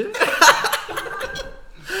virgin.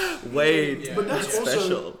 Wait, Yeah. But that's that's also,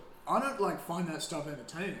 special. I don't like find that stuff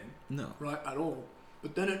entertaining, No. right, at all.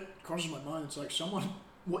 But then it crosses my mind. It's like someone,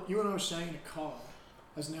 what you and I were saying in a car,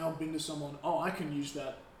 has now been to someone. Oh, I can use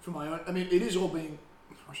that for my own. I mean, it is all being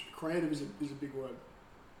creative is a big word,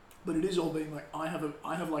 but it is all being like I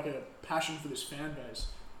have like a passion for this fan base.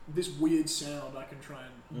 This weird sound I can try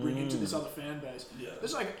and bring into this other fan base. Yeah.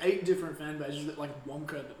 There's like 8 different fan bases that like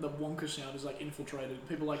Wonka, the Wonka sound is like infiltrated.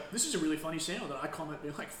 People are like, this is a really funny sound. And I comment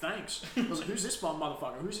being like, thanks. I was like, who's this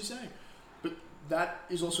motherfucker? Who's he saying? But that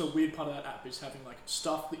is also a weird part of that app is having like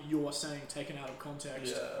stuff that you're saying taken out of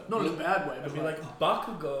context. Yeah. Not in a bad way, I but mean, like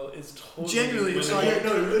Bakugo is totally. genuinely, it's really- like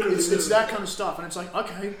literally. it's that kind of stuff, and it's like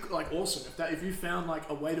okay, like awesome. If you found like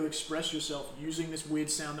a way to express yourself using this weird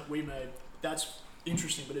sound that we made, that's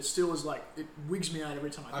interesting. But it still is like it wigs me out every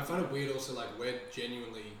time. I find it weird also like we're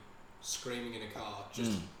genuinely screaming in a car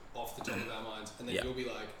just off the top of our minds and then Yeah. you'll be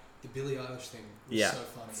like the Billie Eilish thing was Yeah, so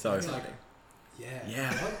funny. so It's funny. like, yeah.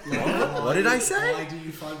 Yeah. What? What did I say? Why do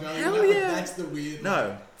you find value Hell in that? Like, yeah. that's the weird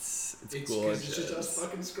No, it's 'cause it's gorgeous. just us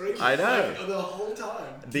fucking screaming. I know. Like, the whole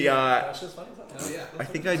time. The That's just funny. Oh, yeah. I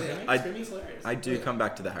think Screaming's hilarious. I do come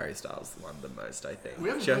back to the Harry Styles one the most. I think. we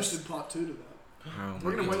haven't Just posted part 2 to that. oh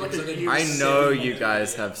We're my gonna wait God. like It's a like a year. I seven know minute you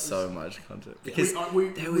guys video. have so much content because we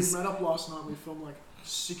there was- met up last night. We filmed like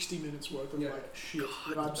 60 minutes worth of Yeah. like shit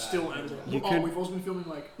that I'm still editing. You could- We've also been filming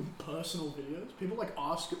like personal videos. People like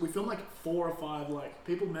ask. We filmed like 4 or 5. Like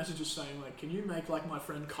people message us saying like, "Can you make like my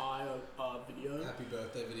friend Kai a video?" Happy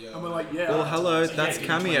birthday video. And we're like, "Yeah." well, hello, that's Yeah,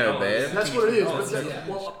 Cameo, $20. babe. That's what it is. But Yeah. that,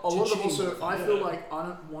 well, a lot of them also, I feel like I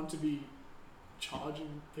don't want to be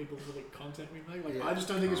charging people for the content we make. Like, I just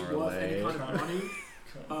don't think it's worth any kind of money.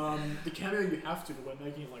 The cameo you have to, but we're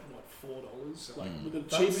making it like what $4. Like with the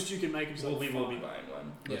That's- cheapest you can make is like we will be $5. buying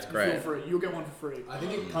one. That's Yeah. great. Feel free. You'll get one for free. I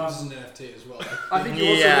think it comes as an NFT as well. I think you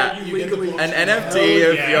also Yeah. you You get the legally box. An Oh, NFT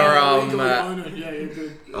of yeah. your legally own it. Yeah, you're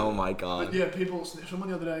good. Oh my But god. yeah, people. Someone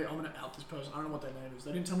the other day, I'm gonna out this person. I don't know what their name is.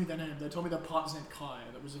 They didn't tell me their name. They told me their partner's name Kai.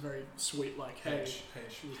 That was a very sweet, like, hey,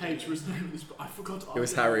 H was the name of this. I forgot to ask. It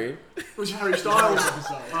was her. Harry. It was Harry Styles.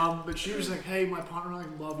 But she was like, hey, my partner and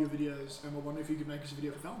I love your videos, and we're wondering if you could make us a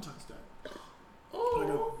video for Valentine's Day. And I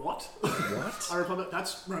go, what? What? I replied,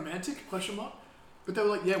 that's romantic? Question mark. But they were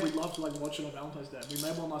like, yeah, we'd love to like watch it on Valentine's Day. We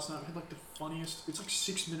made one last night. We had like the funniest. It's like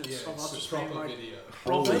 6 minutes Yeah, of us it's just a being proper like video.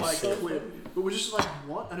 proper Holy like shit. clip. But we're just like,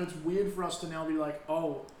 what? And it's weird for us to now be like,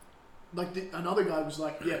 oh, like another guy was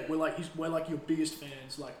like, yeah, we're like your biggest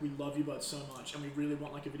fans. Like we love you both so much, and we really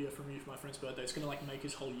want like a video from you for my friend's birthday. It's gonna like make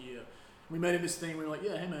his whole year. We made him this thing. We were like,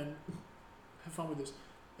 yeah, hey man, have fun with this.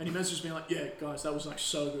 And he messaged me like, yeah, guys, that was like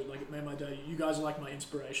so good. Like it made my day. You guys are like my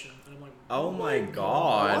inspiration. And I'm like, Oh my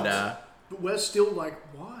god. What? But we're still like,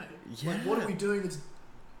 why? Like, what are Yeah. we doing that's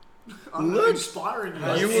Look, inspiring? you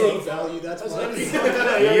Any were- value, that's That's money.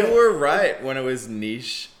 Yeah. You were right when it was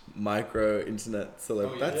niche micro internet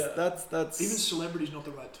celeb. Oh, yeah. That's Even celebrity's not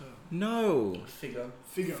the right term. no Figure.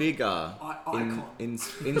 Figure. in, Icon.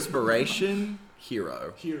 inspiration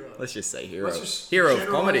hero. Hero. Let's just say hero. Let's just Hero of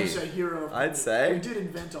generalize comedy. and say hero of I'd comedy. say. We did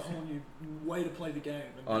invent a whole new way to play the game.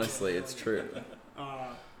 and Honestly, make it's it true.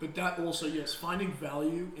 But that also, yes, finding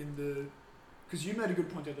value in the... Because you made a good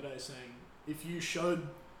point the other day saying, if you showed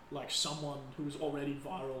like someone who was already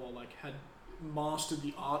viral or like had mastered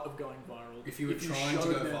the art of going viral. If you were trying to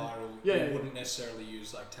showed go them- viral, Yeah, you yeah. wouldn't necessarily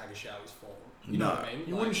use like Tagashowie's form. You No. know what I mean?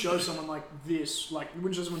 You wouldn't show someone like this, like you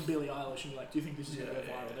wouldn't show someone Billie Eilish and be like, "Do you think this is gonna go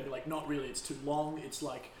viral?" They'd be like, "Not really. It's too long. It's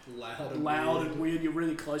like loud and weird. You're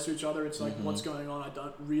really close to each other. It's like, what's going on? I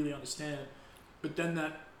don't really understand." But then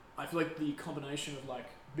I feel like the combination of like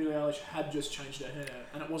Billie Eilish had just changed her hair,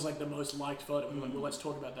 and it was like the most liked photo. We're like, well, let's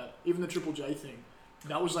talk about that. Even the Triple J thing,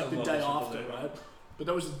 that was like I the love day the Triple after, J one. right? But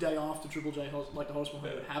that was the day after Triple J, like the Horseman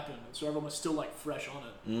had happened, and so everyone was still like fresh on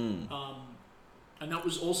it. And that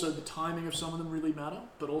was also the timing of some of them really matter,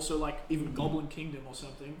 but also like even Goblin Kingdom or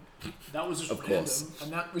something, that was just Of random, course.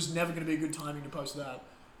 and that was never going to be a good timing to post that.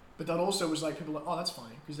 But that also was like people were like, oh, that's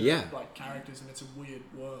funny because they're Yeah. like characters and it's a weird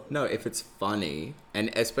world. No, if it's funny,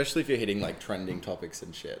 and especially if you're hitting like trending topics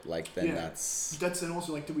and shit, like then Yeah. that's That's then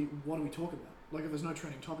also like, what do we talk about? Like if there's no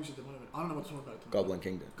trending topics at the moment, I don't know what to talk about. Goblin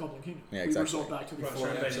Kingdom. Goblin Kingdom. Yeah, We exactly. resort back to the Right,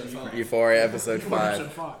 Euphoria right, episode right. 5. Euphoria episode Euphoria 5.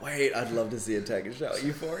 episode 5. Wait, I'd love to see a Tagashowie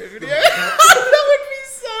Euphoria video. That would be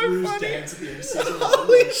so Bruce funny. dance at the end of season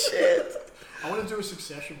Holy shit. I want to do a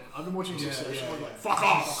Succession one. I've been watching Succession. yeah, I'm yeah. like, fuck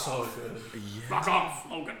off, So good. fuck off,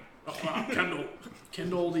 Logan.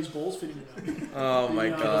 Kendall, all these balls fitting in there. Oh my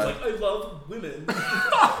Yeah. I was god. like, I love women.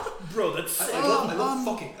 Bro, that's so I love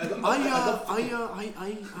fucking.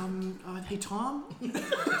 Hey Tom.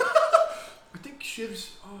 I think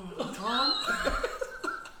Shiv's. Tom.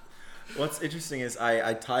 What's interesting is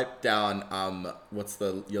I typed down what's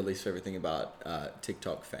your least favorite thing about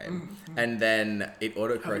TikTok fame, and then it How we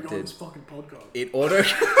go on autocorrected. this fucking podcast? It auto.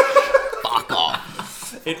 Fuck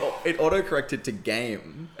off. It autocorrected to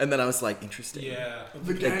game, and then I was like, interesting. Yeah.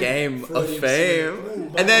 The game of Freudian fame, slip.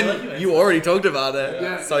 Ooh, and then you already talked about it,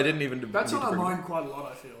 Yeah. so I didn't even. That's need on to our bring it. mind quite a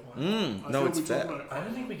lot. I feel. No, feel it's we talk fair. about it I quite a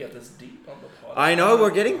don't think lot. we get this deep on the pod. I know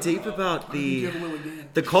we're getting deep about I think you the ever will again.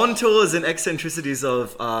 the contours and eccentricities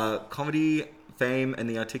of comedy, fame, and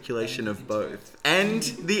the articulation of both, and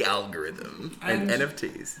the algorithm and And-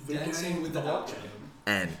 NFTs, Dancing with the algorithm.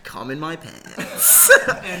 and come in my pants,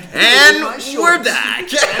 And and my we're shorts. back.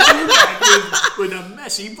 And we're back with a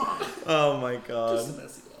messy bun. Oh my Just a god.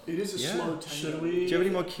 messy one. It is a Yeah. slow tango. Should we? Do you have any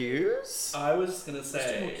more cues? I was gonna Let's do more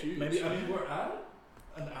say cues. maybe. I mean, we're at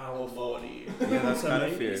an hour 40. Yeah, that's so kind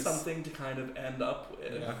of maybe fierce. something to kind of end up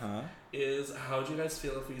with Uh huh. is how do you guys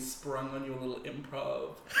feel if we sprung on you a little improv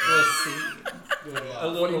or a scene? A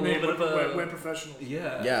little, What do you a mean? little bit of a We're professionals.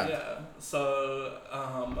 yeah, Yeah. yeah. So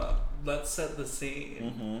let's set the scene.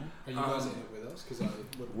 Mm-hmm. Are you guys in it with us? Because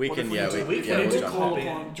We What can, if yeah, need to- we if can we need to jump call in.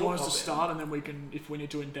 upon. Do you want us We'll to hop start and then we can, if we need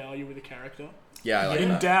to endow you with a character? Yeah, I like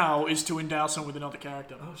that. Endow is to endow someone with another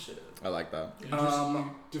character. Oh shit. I like that. you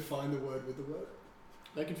define the word with the word.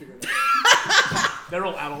 They can figure it out. They're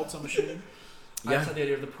all adults, I'm assuming. I Yeah. just had the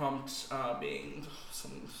idea of the prompt being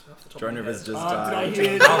some off the top Drone of my Rivers head. just Did I died.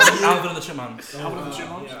 hear? Alvin and the Chipmunks. Alvin and the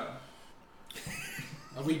Chipmunks?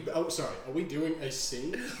 Yeah. Are we? Oh, sorry. Are we doing a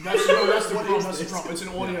scene? That's the What prompt. is That's the this? prompt. It's an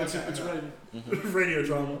audio. Yeah, It's okay, ready. Radio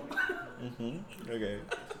drama. Okay.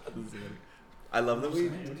 I love that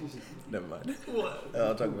we. Never mind. What?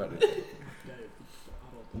 I'll talk about it.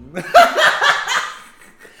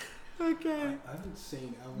 Okay. I haven't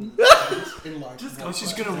seen Alvin in like. This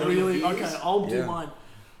is gonna really. Okay, I'll do Yeah. mine.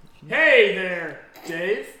 Hey there,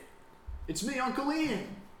 Dave. It's me, Uncle Ian.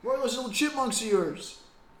 Where are those little chipmunks of yours?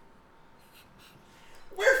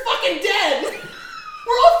 We're fucking dead!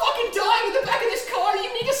 We're all fucking dying in the back of this car.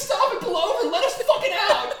 You need to stop and pull over and let us fucking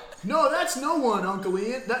out! No, that's no one, Uncle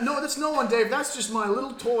Ian. That's no one, Dave. That's just my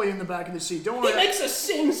little toy in the back of the seat. Don't He worry. makes us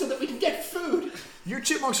sing so that we can get food. Your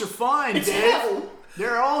chipmunks are fine, It's Dave. hell.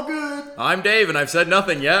 They're all good. I'm Dave, and I've said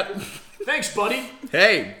nothing yet. Thanks, buddy.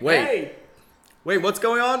 Hey, wait. Hey, Wait, what's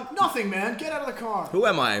going on? nothing, man. Get out of the car. Who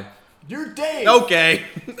am I? You're Dave. Okay.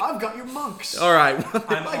 I've got your monks. All right.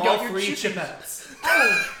 I'm I all got your three chicken. chipettes.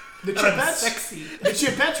 Oh, the And I'm chipettes. sexy. The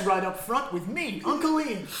chipettes ride up front with me, Uncle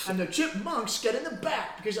Ian, and the chipmunks get in the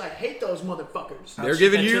back because I hate those motherfuckers. They're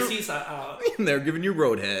giving you. Chissies are out. They're giving you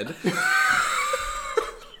Roadhead.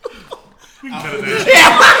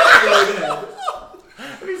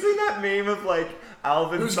 Have you seen that meme of like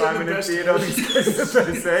Alvin, Who's getting Simon, the and best Theodore? head? Who's getting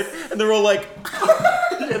the best head? And they're all like,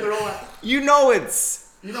 Yeah, they're all like, you know it's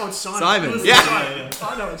you know it's Simon. Simon. It's Yeah. Simon.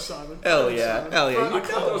 I know it's Simon. hell I know it's yeah, Simon. hell yeah. I You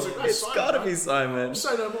thought it was know, a- it's Simon, gotta right? be Simon.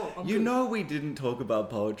 Say no more. I'm You good. know we didn't talk about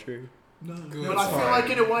poetry. No. Good. But I feel like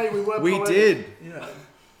in a way we were. We poetic. did. Yeah.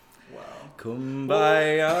 Wow.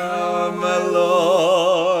 Kumbaya, my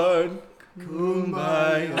lord.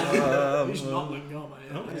 Kumbaya. Kumbaya. He's not letting go,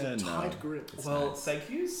 on my hand. It's a tight grip. Well, nice. thank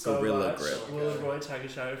you so Gorilla much, grip. Will and Roy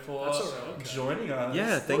Tagashowie, for That's all right, okay. joining us.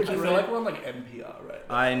 Yeah, thank I you. feel like we're on like NPR right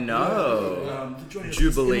now. I know.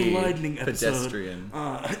 Jubilee pedestrian.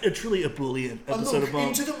 Truly a brilliant A episode look of BONK.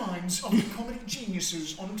 into the minds of the comedy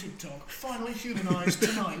geniuses on TikTok, finally humanised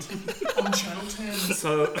tonight on Channel 10.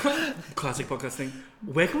 So, classic podcasting.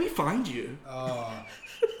 Where can we find you?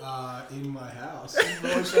 In my house. In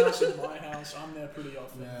Roy's house, in my house, I'm there pretty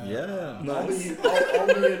often. Yeah.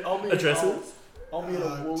 I'll be Addresses? I'll be at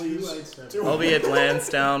a Woolies. I'll be at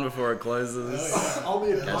Lansdowne before it closes. I'll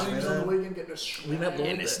be at Bunnings on the weekend getting a snag.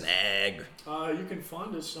 In a snag. You can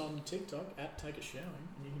find us on TikTok at Tagashowie,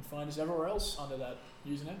 and you can find us everywhere else under that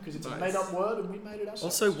username because it's a made-up word and we made it ourselves.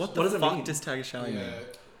 Also, what does the it fuck mean? does Tagashowie mean?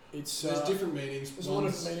 It's There's different meanings. there's a lot of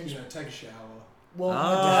One's, meanings. You know, take a shower. Well,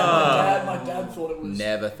 Ah. my dad thought it was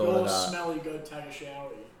Never thought you're of that. smelly, go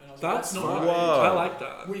Tagashowie. And I was That's like, not not right. Whoa. I like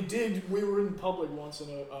that. We were in public once and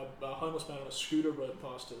a homeless man on a scooter rode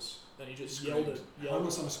past us and he just yelled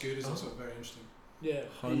Homeless on a scooter is also very interesting. Yeah.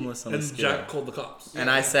 Homeless on the And scooter. Jack called the cops. And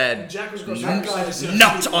I And said, Jack was across That the guy street. just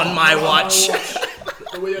not on my watch.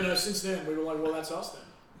 But we, since then, we were like, well, that's us then.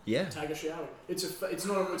 Yeah. Tagashowie. It's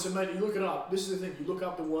a mate. You look it up. This is the thing. You look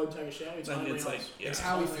up the word Tagashowie. It's And only it's us. like, yeah. It's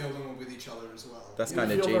how we feel when we're with each other as well. That's You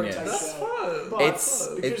kind of feel very genius. That's fun. But It's-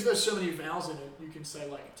 because there's so many vowels in it, you can say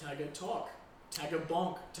like Taga talk, Taga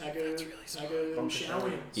bonk, Taga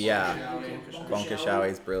showie. Yeah. Bonkashowie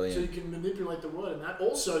is So you brilliant. can manipulate the word, and that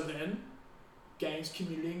also then gains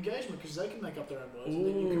community engagement because they can make up their own words and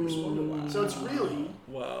then you can respond to it. So it's really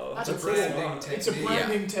Wow. that's It's a a branding branding technique. It's a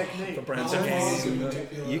branding technique. The brand It's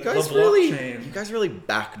technique. You The guys blockchain. really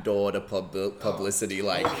backdoored a publicity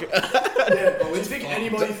like. Yeah, do you think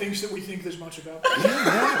anybody thinks that we think there's much about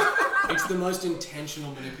that? It's the most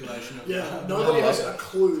intentional manipulation of Yeah, nobody has a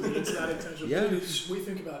clue that it's that intentional. Yeah. We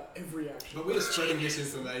think about every action. But we're spreading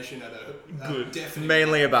misinformation at a Good. definite.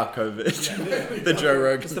 Mainly about COVID. The Joe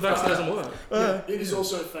Rogan. Because the vaccine doesn't work. Yeah, it is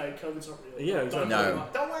also fake. COVID's not real. Yeah, exactly. No.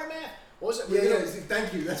 Don't wear a mask. What was it? Yeah,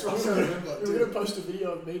 thank you. That's what I remember. We were going to post a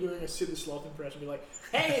video of me doing a Sid the Sloth impression and be like,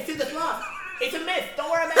 hey, it's Sid the Sloth. It's a myth.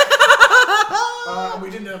 Don't wear a mask. And we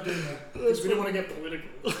didn't end up doing that because we didn't want to get political.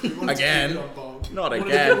 We wanted Again. To keep it on BONK. Not We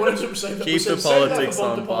again. wanted to say that- we Keep said, the "Save that for politics BONK,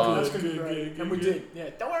 on the podcast." BONK. It's gonna be great. And we did. Yeah,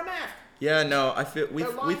 don't wear a mask. Yeah, no, I feel we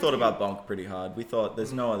They're lying thought to about Bonk pretty hard. We thought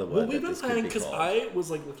there's no other word Well, that we've been this could playing be because called. I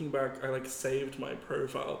was like looking back. I like saved my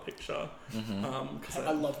profile picture. Cause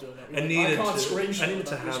I love doing that. I needed can't to. screenshot I needed it,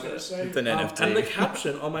 to I'm just have gonna it. say- It's an NFT. And the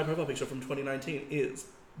caption on my profile picture from 2019 is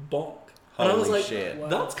bonk. And I was Holy like, shit. Wow.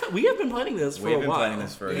 that's we have been planning this for We've a been while. planning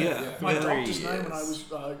this for yeah. My Yeah. doctor's 3 name years.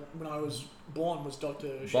 when I was born was Dr.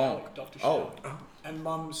 Bonk. Showick. Dr. Oh. Showick. And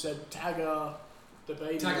Mum said, Tagger, the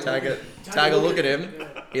baby. Tag a look at him. Yeah.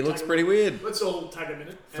 He looks Tag a pretty look. weird. Let's all tag a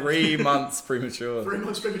minute. And 3 months premature. 3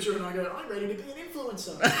 months premature, and I go, I'm ready to be an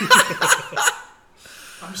influencer.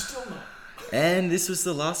 I'm still not. And this was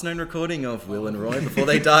the last known recording of Will and Roy before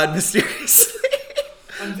they died mysteriously.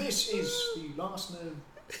 And this is the last known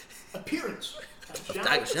appearance of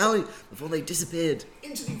Like, shall we? Before they disappeared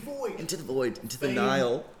into the void. into the void, into the Fame.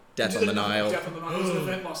 Nile. Death on the Nile. Death on the Nile. It was an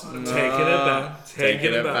event last night. Taking it back.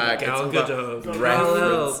 Taking it back. Gal It's about Gadot.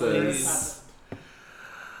 references.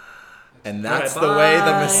 And that's Alright, the way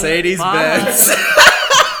the bye. Mercedes Bye. Benz.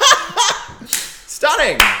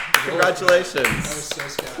 Stunning! Congratulations. That was so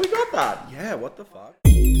scary. We got that. Yeah, what the fuck?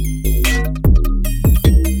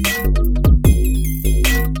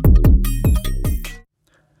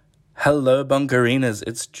 Hello, Bunkarinas.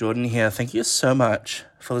 It's Jordan here. Thank you so much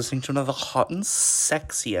for listening to another hot and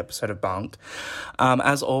sexy episode of Bonk.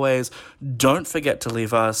 As always, don't forget to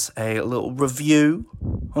leave us a little review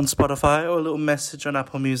on Spotify or a little message on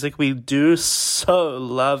Apple Music. We do so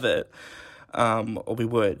love it. Or we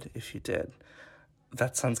would if you did.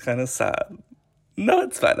 That sounds kind of sad. No,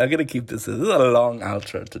 it's fine. I'm going to keep this. This is a long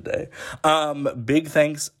outro today. Big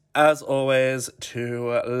thanks, as always,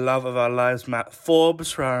 to love of our lives, Matt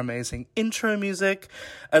Forbes, for our amazing intro music,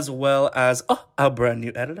 as well as our brand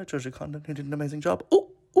new editor, Georgia Condon, who did an amazing job.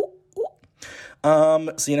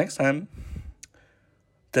 See you next time.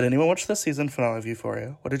 Did anyone watch the season finale of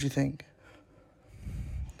Euphoria? What did you think?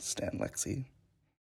 Stan Lexi.